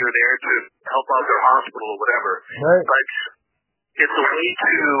 even if you're there to help out their hospital or whatever. Right. But it's a way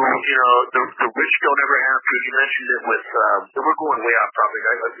to, the rich don't ever have to. You mentioned it with, we're going way off topic.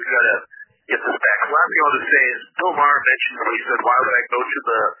 We got to get this back. The last thing I want to say is, Bill Maher mentioned when he said, why would I go to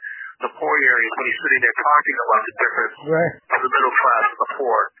the poor areas, when he's sitting there talking about the difference of the middle class and the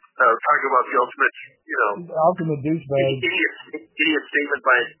poor. talking about the ultimate, ultimate douchebag. Idiot statement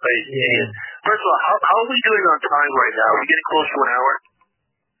by an idiot. First of all, how are we doing on time right now? Are we getting close to an hour?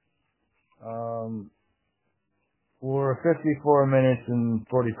 We're 54 minutes and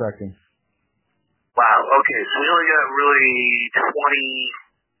 40 seconds. Wow, okay, so we only got really 20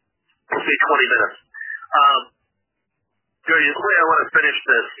 minutes. Jerry, the way I want to finish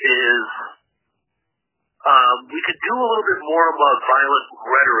this is we could do a little bit more about violent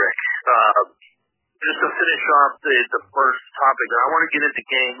rhetoric. Just to finish off the first topic, I want to get into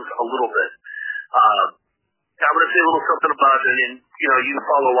gangs a little bit. I'm going to say a little something about it, and you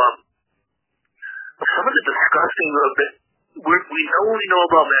follow up. Some of the disgusting, we know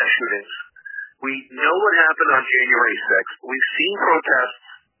about mass shootings. We know what happened on January 6th. We've seen protests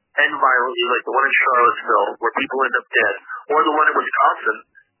end violently, like the one in Charlottesville, where people end up dead, or the one in Wisconsin,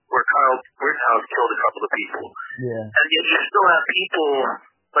 where Kyle Rittenhouse killed a couple of people. Yeah. And yet you still have people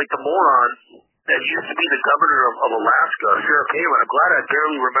like the moron that used to be the governor of Alaska, Sarah Palin. I'm glad I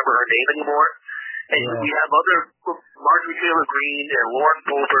barely remember her name anymore. And we have other Marjorie Taylor Greene and Lauren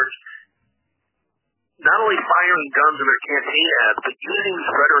Boebert not only firing guns in their campaign ads, but using this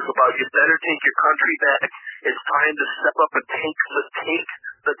rhetoric about you better take your country back. It's time to step up and take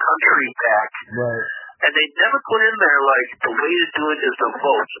the country back. Right. And they never put in there like the way to do it is to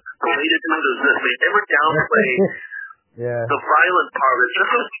vote. The way to do it is this. They never downplay the violent part of it.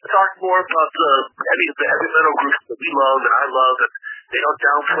 Just let's talk more about the heavy metal groups that we love and I love, and they don't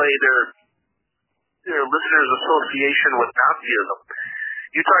downplay their listeners' association with Nazism.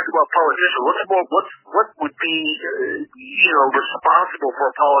 You talked about politicians. What would be responsible for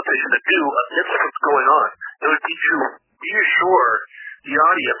a politician to do amidst what's going on? It would be to reassure the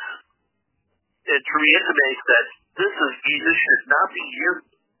audience and to reiterate that this should not be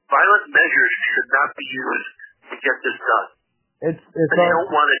used. Violent measures should not be used to get this done. They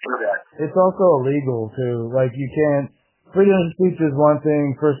don't want to do that. It's also illegal too. Like you can't. Freedom of speech is one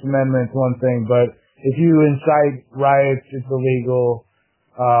thing. First Amendment is one thing. But if you incite riots, it's illegal.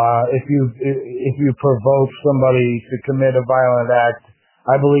 If you provoke somebody to commit a violent act,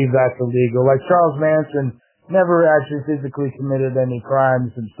 I believe that's illegal. Like Charles Manson never actually physically committed any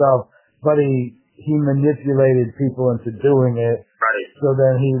crimes himself, but he manipulated people into doing it. Right. So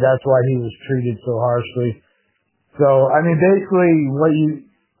then that's why he was treated so harshly. So I mean, basically,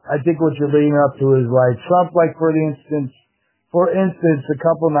 I think what you're leading up to is like Trump. Like for instance, a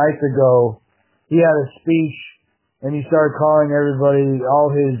couple nights ago, he had a speech. And he started calling everybody,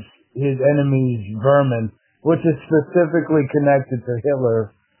 all his enemies, vermin, which is specifically connected to Hitler.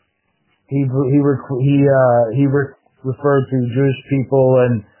 He referred to Jewish people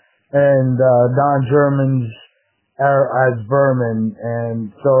and non-Germans as vermin, and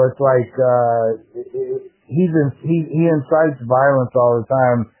so it's like he incites violence all the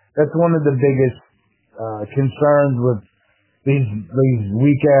time. That's one of the biggest concerns with these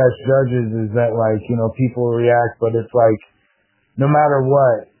weak ass judges is that people react, but it's like no matter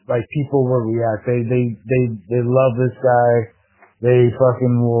what, like people will react. They love this guy. They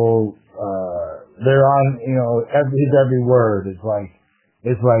fucking will. They're on his every word is like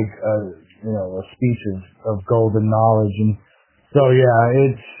a speech of golden knowledge, and so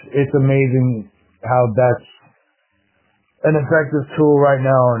it's amazing how that's an effective tool right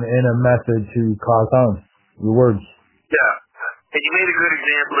now and a method to cause harm. Your words. Yeah. And you made a good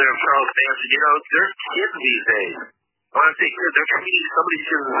example there of Charles Manson. There's kids these days. When I say kids, they're treating some of these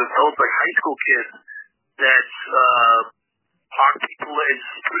kids as adults, like high school kids, that talk people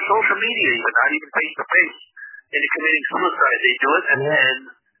through social media, even not even face to face, into committing suicide. They do it, and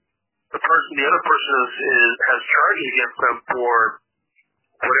then the other person has charges against them for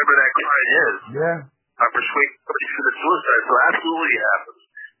whatever that crime is. Yeah. Persuade somebody to commit suicide. So absolutely it happens.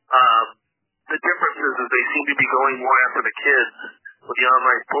 The difference is they seem to be going more after the kids with the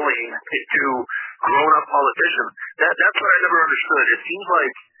online bullying to grown-up politicians. That's what I never understood. It seems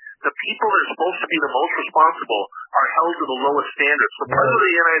like the people that are supposed to be the most responsible are held to the lowest standards. The President of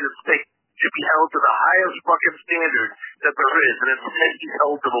the United States should be held to the highest fucking standard that there is, and instead he's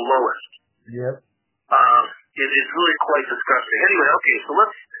held to the lowest. Yep. It's really quite disgusting. Anyway, okay, so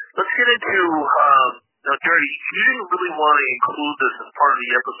let's get into now, Dirty, you didn't really want to include this as part of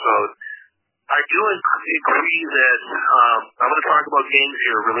the episode. I do agree that I'm going to talk about games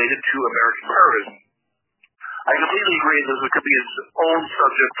here related to American terrorism. I completely agree this could be its own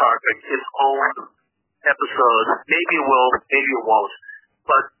subject topic, its own episode. Maybe it will, maybe it won't.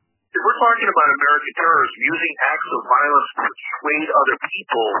 But if we're talking about American terrorism, using acts of violence to persuade other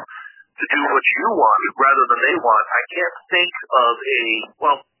people to do what you want rather than they want, I can't think of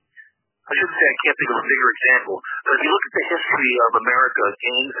I shouldn't say I can't think of a bigger example, but if you look at the history of America,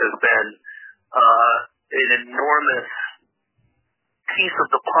 gangs has been an enormous piece of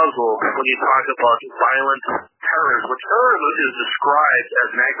the puzzle when you talk about violent terrorism. When terrorism is described as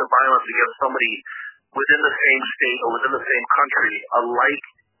an act of violence against somebody within the same state or within the same country,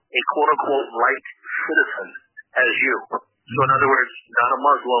 a quote-unquote like citizen as you. So in other words, not a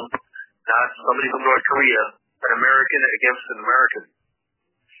Muslim, not somebody from North Korea, an American against an American.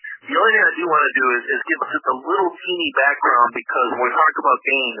 The only thing I do want to do is give just a little teeny background, because when we talk about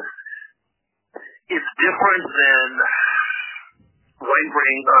gangs, it's different than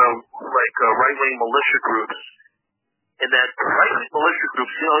right-wing militia groups, in that right-wing militia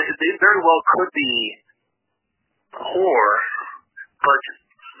groups, they very well could be poor, but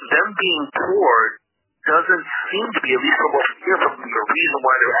them being poor doesn't seem to be, at least from what we hear from them, the reason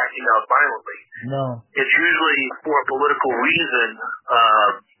why they're acting out violently. No. It's usually for a political reason,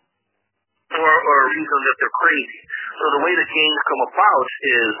 or a reason that they're crazy. So the way the gangs come about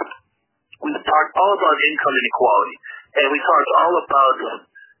is, we've talked all about income inequality, and we talked all about,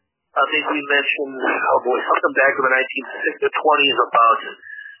 I think we mentioned, something back in the 1920s about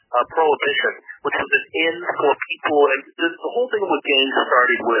prohibition, which was an end for people, and the whole thing with gangs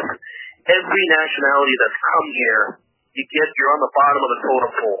started with every nationality that's come here, you're on the bottom of the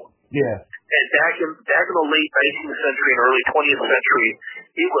totem pole. Yeah. And back in the late 19th century and early 20th century,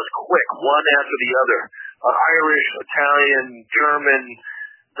 it was quick, one after the other. Irish, Italian, German,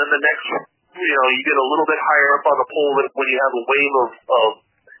 then the next, you get a little bit higher up on the pole when you have a wave of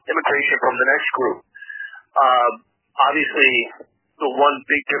immigration from the next group. Obviously, the one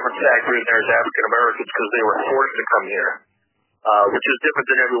big difference factor in there is African Americans, because they were forced to come here, which is different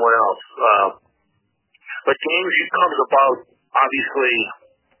than everyone else. But gangs comes about, obviously,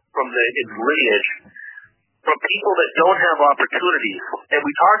 from its lineage, from people that don't have opportunities. And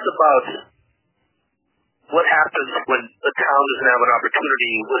we talked about what happens when a town doesn't have an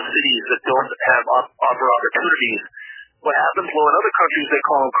opportunity, with cities that don't have offer opportunities. What happens? Well, in other countries, they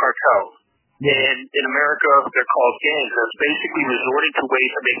call them cartels. And in America, they're called gangs. That's basically resorting to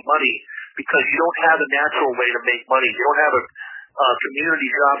ways to make money, because you don't have a natural way to make money. You don't have a community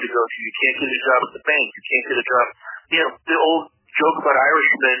job to go to. You can't get a job at the bank. You can't get a job. The old joke about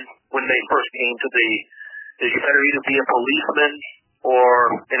Irishmen when they first came to is you better either be a policeman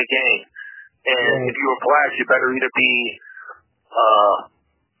or in a gang. And if you were black, you better either be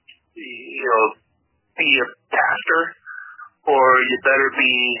a pastor, or you better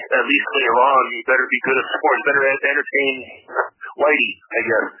be, at least later on, you better be good at sports, better entertain Whitey, I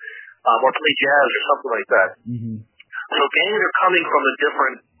guess, or play jazz or something like that. Mm-hmm. So gangs are coming from a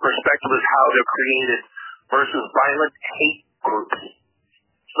different perspective as how they're created versus violent hate groups.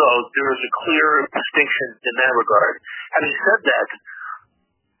 So there is a clear distinction in that regard. Having said that,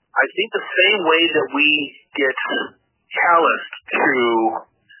 I think the same way that we get calloused to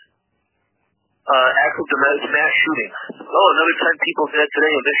acts of mass shootings. Oh, another 10 people dead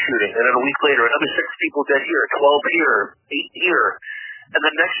today in this shooting, and then a week later, another 6 people dead here, 12 here, 8 here. And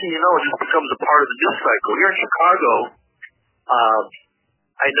then next thing you know, it just becomes a part of the news cycle. Here in Chicago,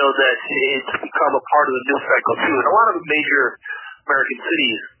 I know that it's become a part of the news cycle too. In a lot of the major American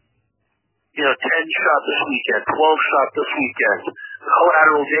cities, 10 shot this weekend, 12 shot this weekend,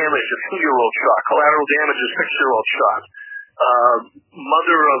 collateral damage, a 2-year-old shot, collateral damage, a 6-year-old shot,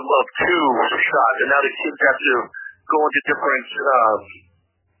 mother of 2 shot, and now the kids have to go into different,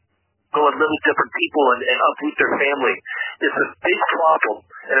 go and live with different people and uproot their family. It's a big problem,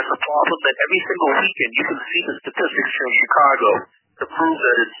 and it's a problem that every single weekend you can see the statistics here in Chicago to prove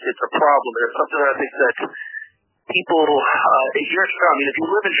that it's a problem, and it's something that I think that people here in Chicago, if you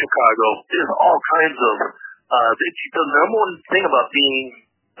live in Chicago, there's all kinds of, the number one thing about being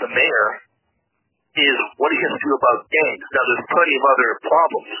the mayor is what are you going to do about gangs. Now, there's plenty of other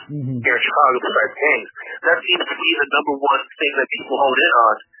problems here in Chicago besides gangs. That seems to be the number one thing that people hone in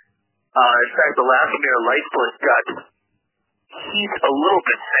on. In fact, the last mayor, Lightfoot, got heat a little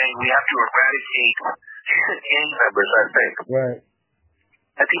bit, saying we have to eradicate gang members, I think. Right.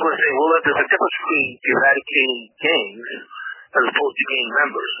 And people are saying, well, there's a difference between eradicating gangs as opposed to gang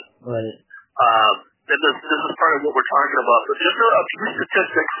members. Right. And this is part of what we're talking about. But just a few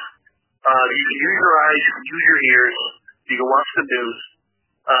statistics. You can use your eyes, you can use your ears, you can watch the news.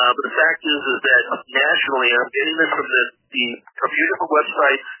 But the fact is that nationally, and I'm getting this from the a few different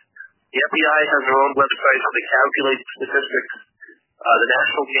websites. The FBI has their own website where they calculate statistics. The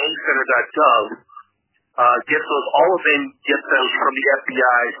nationalgangcenter.gov gets those. All of them get those from the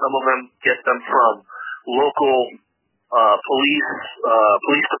FBI. Some of them get them from local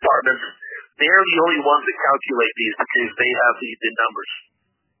police departments. They're the only ones that calculate these because they have the numbers.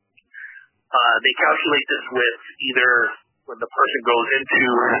 They calculate this with either when the person goes into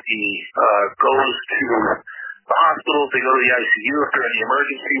goes to the hospital, they go to the ICU if they're in the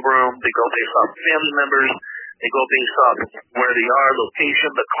emergency room, they go based off family members, they go based off where they are, location,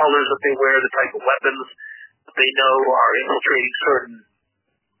 the colors that they wear, the type of weapons that they know are infiltrating certain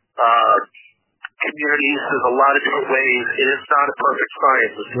communities. There's a lot of different ways. It is not a perfect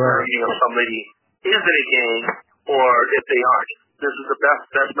science to determine if somebody is in a gang or if they aren't. This is the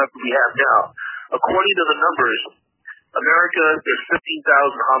best method we have now. According to the numbers, America, there's 15,000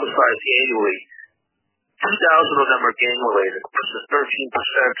 homicides annually. 2,000 of them are gang-related, which is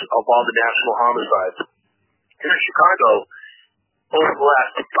 13% of all the national homicides. Here in Chicago, over the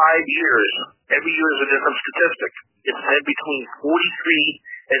last 5 years, every year is a different statistic. It's been between 43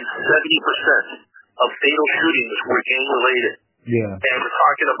 and 70% of fatal shootings were gang-related. Yeah. And we're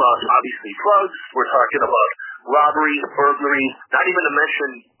talking about, obviously, drugs. We're talking about robberies, burglaries, not even to mention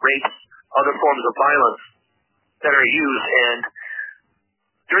rapes, other forms of violence that are used. And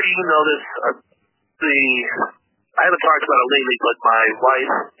Dirty, you know this, I haven't talked about it lately, but my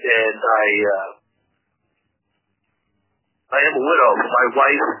wife and I am a widow. My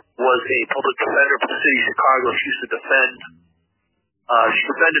wife was a public defender for the city of Chicago. She used to defend, she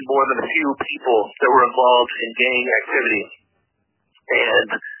defended more than a few people that were involved in gang activity. And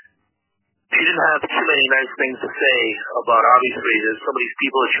she didn't have too many nice things to say about, obviously, there's some of these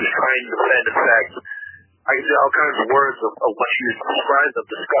people that she was trying to defend. In fact, I could say all kinds of words of what she was described of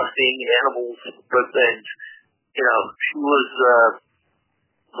disgusting animals, but then, you know, she was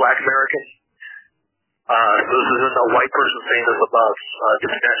Black American. So this isn't a white person saying this about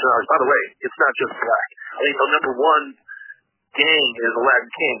different nationalities. By the way, it's not just black. I mean, the number one gang is a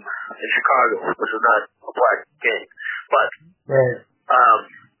Latin king in Chicago, which is not a black gang. But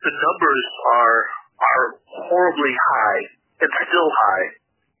the numbers are horribly high and still high,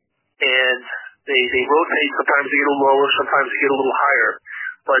 and they rotate. Sometimes they get a little lower, sometimes they get a little higher.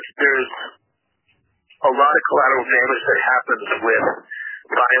 But there's a lot of collateral damage that happens with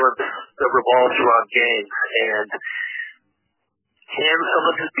violence that revolves around gangs. And can some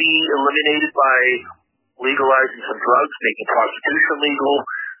of this be eliminated by legalizing some drugs, making prostitution legal,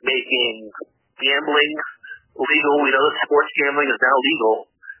 making gambling legal? We know that sports gambling is now legal.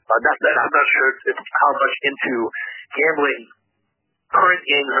 I'm not sure how much into gambling current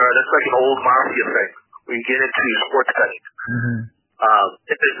gangs are. That's like an old mafia thing where you get into sports betting. Mm-hmm.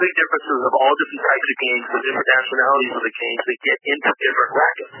 If there's big differences of all different types of games, the different nationalities of the games, they get into different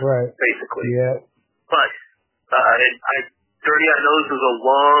rackets, basically. Yeah. But, Dirty, I know this is a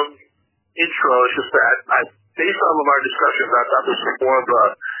long intro. It's just that based on all of our discussions, I thought this was more of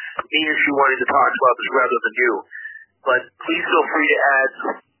me issue wanting to talk about this rather than you. But please feel free to add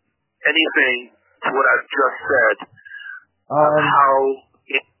anything to what I've just said, how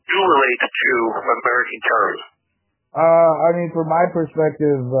it do relate to American terrorism. I mean, from my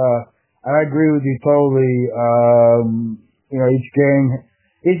perspective, I agree with you totally. You know, each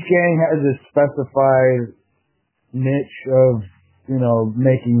gang has a specified niche of, you know,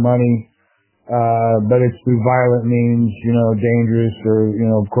 making money, but it's through violent means, you know, dangerous or, you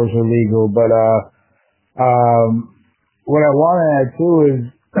know, of course illegal. But what I want to add too is,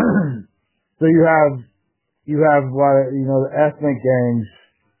 so you have you know, the ethnic gangs.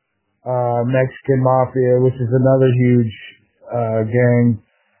 Mexican Mafia, which is another huge gang.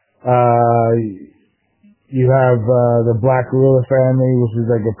 You have the Black Gorilla Family, which is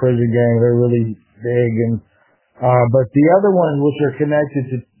like a prison gang. They're really big, and but the other ones, which are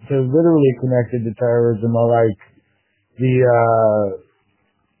connected to literally connected to terrorism, are like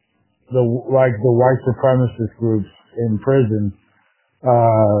the white supremacist groups in prison. A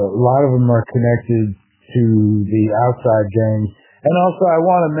lot of them are connected to the outside gangs. And also, I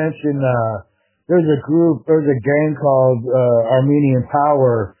want to mention, there's a gang called Armenian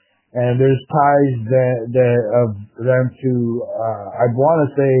Power, and there's ties of them to, I'd want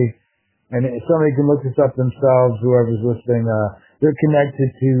to say, and somebody can look this up themselves, whoever's listening, they're connected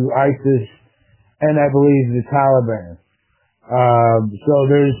to ISIS and I believe the Taliban. So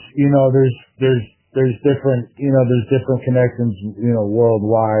there's different connections, you know,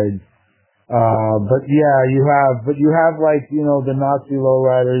 worldwide. But yeah, you have like, you know, the Nazi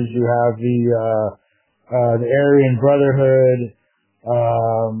lowriders, you have the Aryan Brotherhood,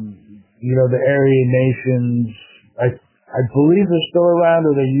 you know, the Aryan Nations. I believe they're still around,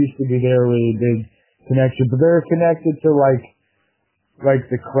 or they used to be. They're a really big connection, but they're connected to like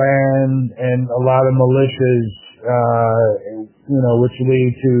the Klan and a lot of militias, you know, which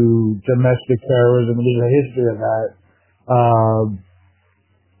lead to domestic terrorism. There's a history of that.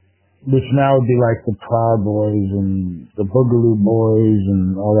 which now would be like the Proud Boys and the Boogaloo Boys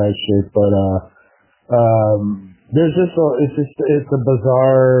and all that shit. But there's it's a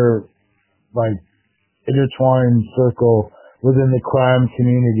bizarre, like, intertwined circle within the crime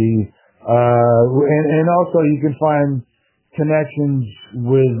community. And also you can find connections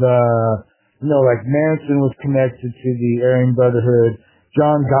with, like Manson was connected to the Aryan Brotherhood.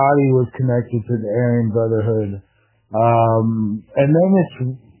 John Gotti was connected to the Aryan Brotherhood. And then it's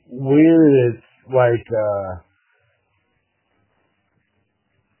weird, it's like,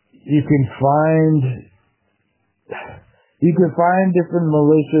 you can find different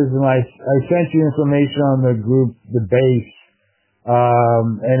militias, and I sent you information on the group, the base,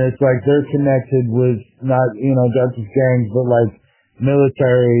 and it's like they're connected with not, justice gangs, but like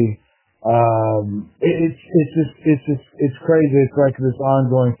military. It's crazy. It's like this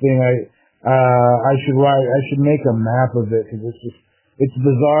ongoing thing. I should make a map of it, because it's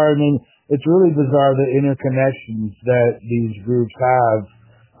bizarre. I mean, it's really bizarre, the interconnections that these groups have.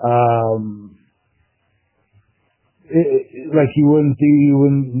 Like you would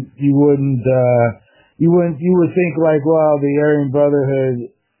think like, well, the Aryan Brotherhood,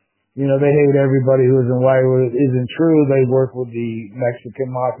 they hate everybody who isn't white. It isn't true. They work with the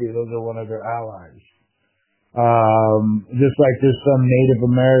Mexican mafia. Those are one of their allies. Just like there's some Native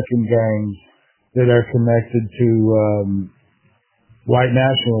American gangs that are connected to white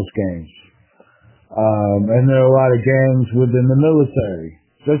nationalist gangs. And there are a lot of gangs within the military,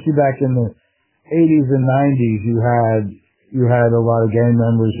 especially back in the 80s and 90s. You had a lot of gang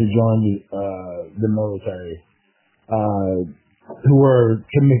members who joined the military, who were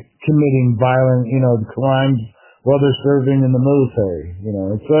committing violent, crimes while they're serving in the military.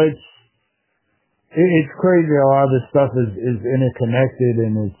 And so it's crazy how all this stuff is interconnected,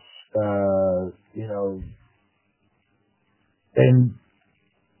 and it's and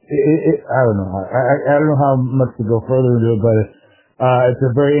I don't know. I don't know how much to go further into it, but it's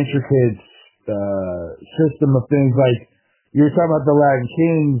a very intricate system of things. Like you were talking about the Latin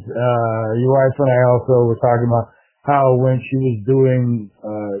Kings, your wife and I also were talking about how when she was doing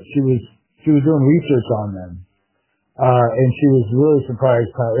doing research on them, and she was really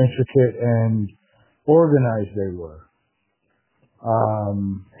surprised how intricate and organized they were.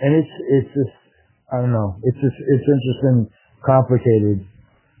 And it's just, I don't know, it's interesting, complicated.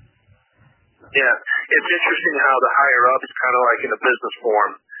 Yeah, it's interesting how the higher ups, kind of like in a business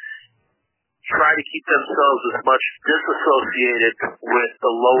form, try to keep themselves as much disassociated with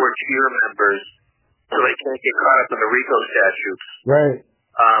the lower tier members so they can't get caught up in the RICO statutes. Right.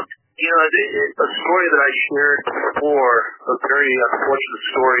 A story that I shared before, a very unfortunate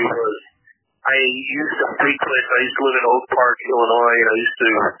story, was I used to live in Oak Park, Illinois, and I used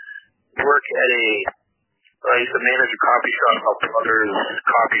to work at I used to manage a coffee shop called Brothers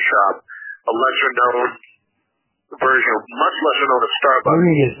Coffee Shop, a lesser known version, much lesser known than Starbucks. We're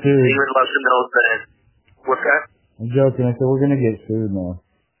gonna get sued. Even lesser known than, what's that? I'm joking. I said we're gonna get sued now.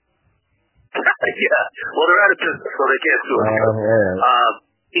 Yeah. Well, they're out of business, so they can't sue us.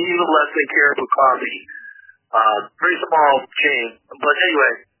 Even less than Caribou Coffee. Very small chain. But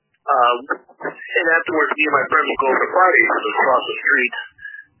anyway, and afterwards, me and my friends would go over to Fridays across the street,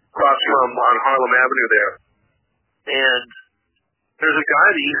 across from on Harlem Avenue there. And there's a guy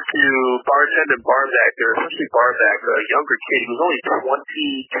that used to bartend and bar back there, especially bar back, a younger kid. He was only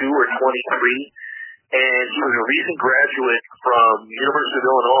 22 or 23, and he was a recent graduate from University of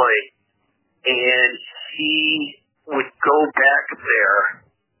Illinois, and he would go back there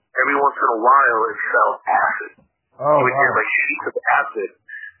every once in a while and sell acid. Oh, he would get like sheets of acid,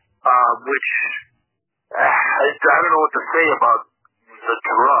 which I don't know what to say about the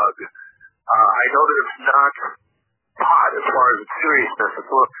drug. I know that it's not pot as far as its seriousness.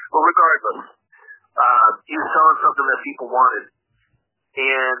 But regardless, he was selling something that people wanted,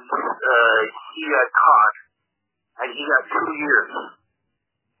 and he got caught, and he got 2 years.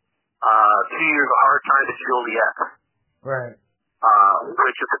 2 years of hard time to Joliet. Right.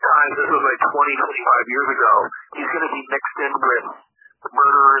 Which at the time, this was like 20, 25 years ago, he's going to be mixed in with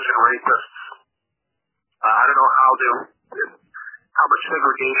murderers and rapists. I don't know how much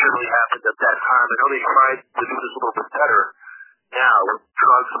segregation really happened at that time. I know they tried to do this a little bit better now with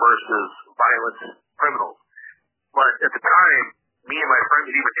drugs versus violent criminals. But at the time, me and my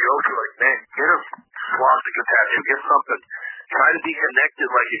friends even joked, like, man, get a swastika tattoo, get something. Try to be connected,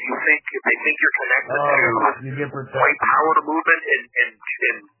 like if they think you're connected to white power movement in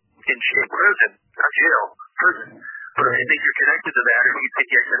prison, not jail, prison. But if you think you're connected to that, or if you think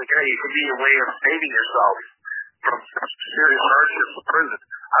you're connected, it can be a way of saving yourself from serious hardships in prison.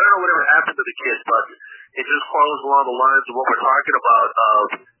 I don't know whatever happened to the kid, but it just follows along the lines of what we're talking about.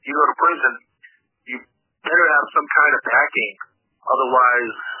 You go to prison, you better have some kind of backing.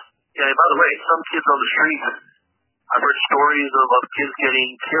 Otherwise, yeah, and by the way, some kids on the streets, I've heard stories of kids getting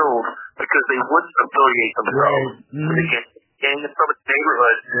killed because they wouldn't affiliate themselves. Right. Mm-hmm. They get gang in somebody's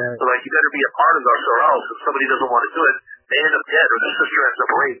neighborhood. Right. So, like, you better be a part of us or else. If somebody doesn't want to do it, they end up dead or their sister ends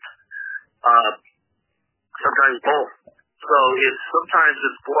up raped. Sometimes both. So sometimes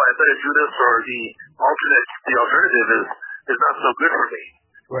it's, boy, I better do this, or the alternative is not so good for me.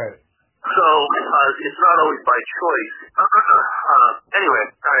 Right. So it's not always by choice. Anyway,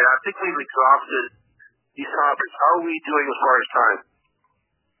 all right, I think we've exhausted these topics. How are we doing as far as time?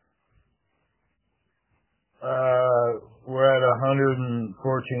 We're at 114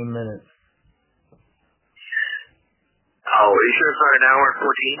 minutes. Oh, are you sure it's not an hour and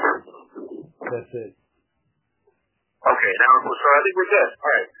 14? That's it. Okay, now so I think we're good.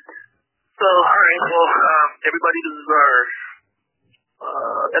 All right. So, all right. Well, everybody, this is our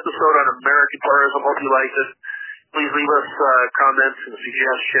episode on American terrorism. Hope you liked it. Please leave us comments and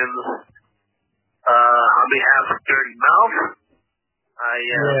suggestions. On behalf of Dirty Mouth, I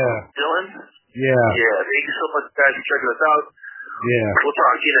am Dylan. Yeah. Yeah. Thank you so much, guys, for checking us out. Yeah. We'll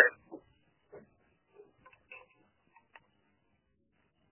talk to you next.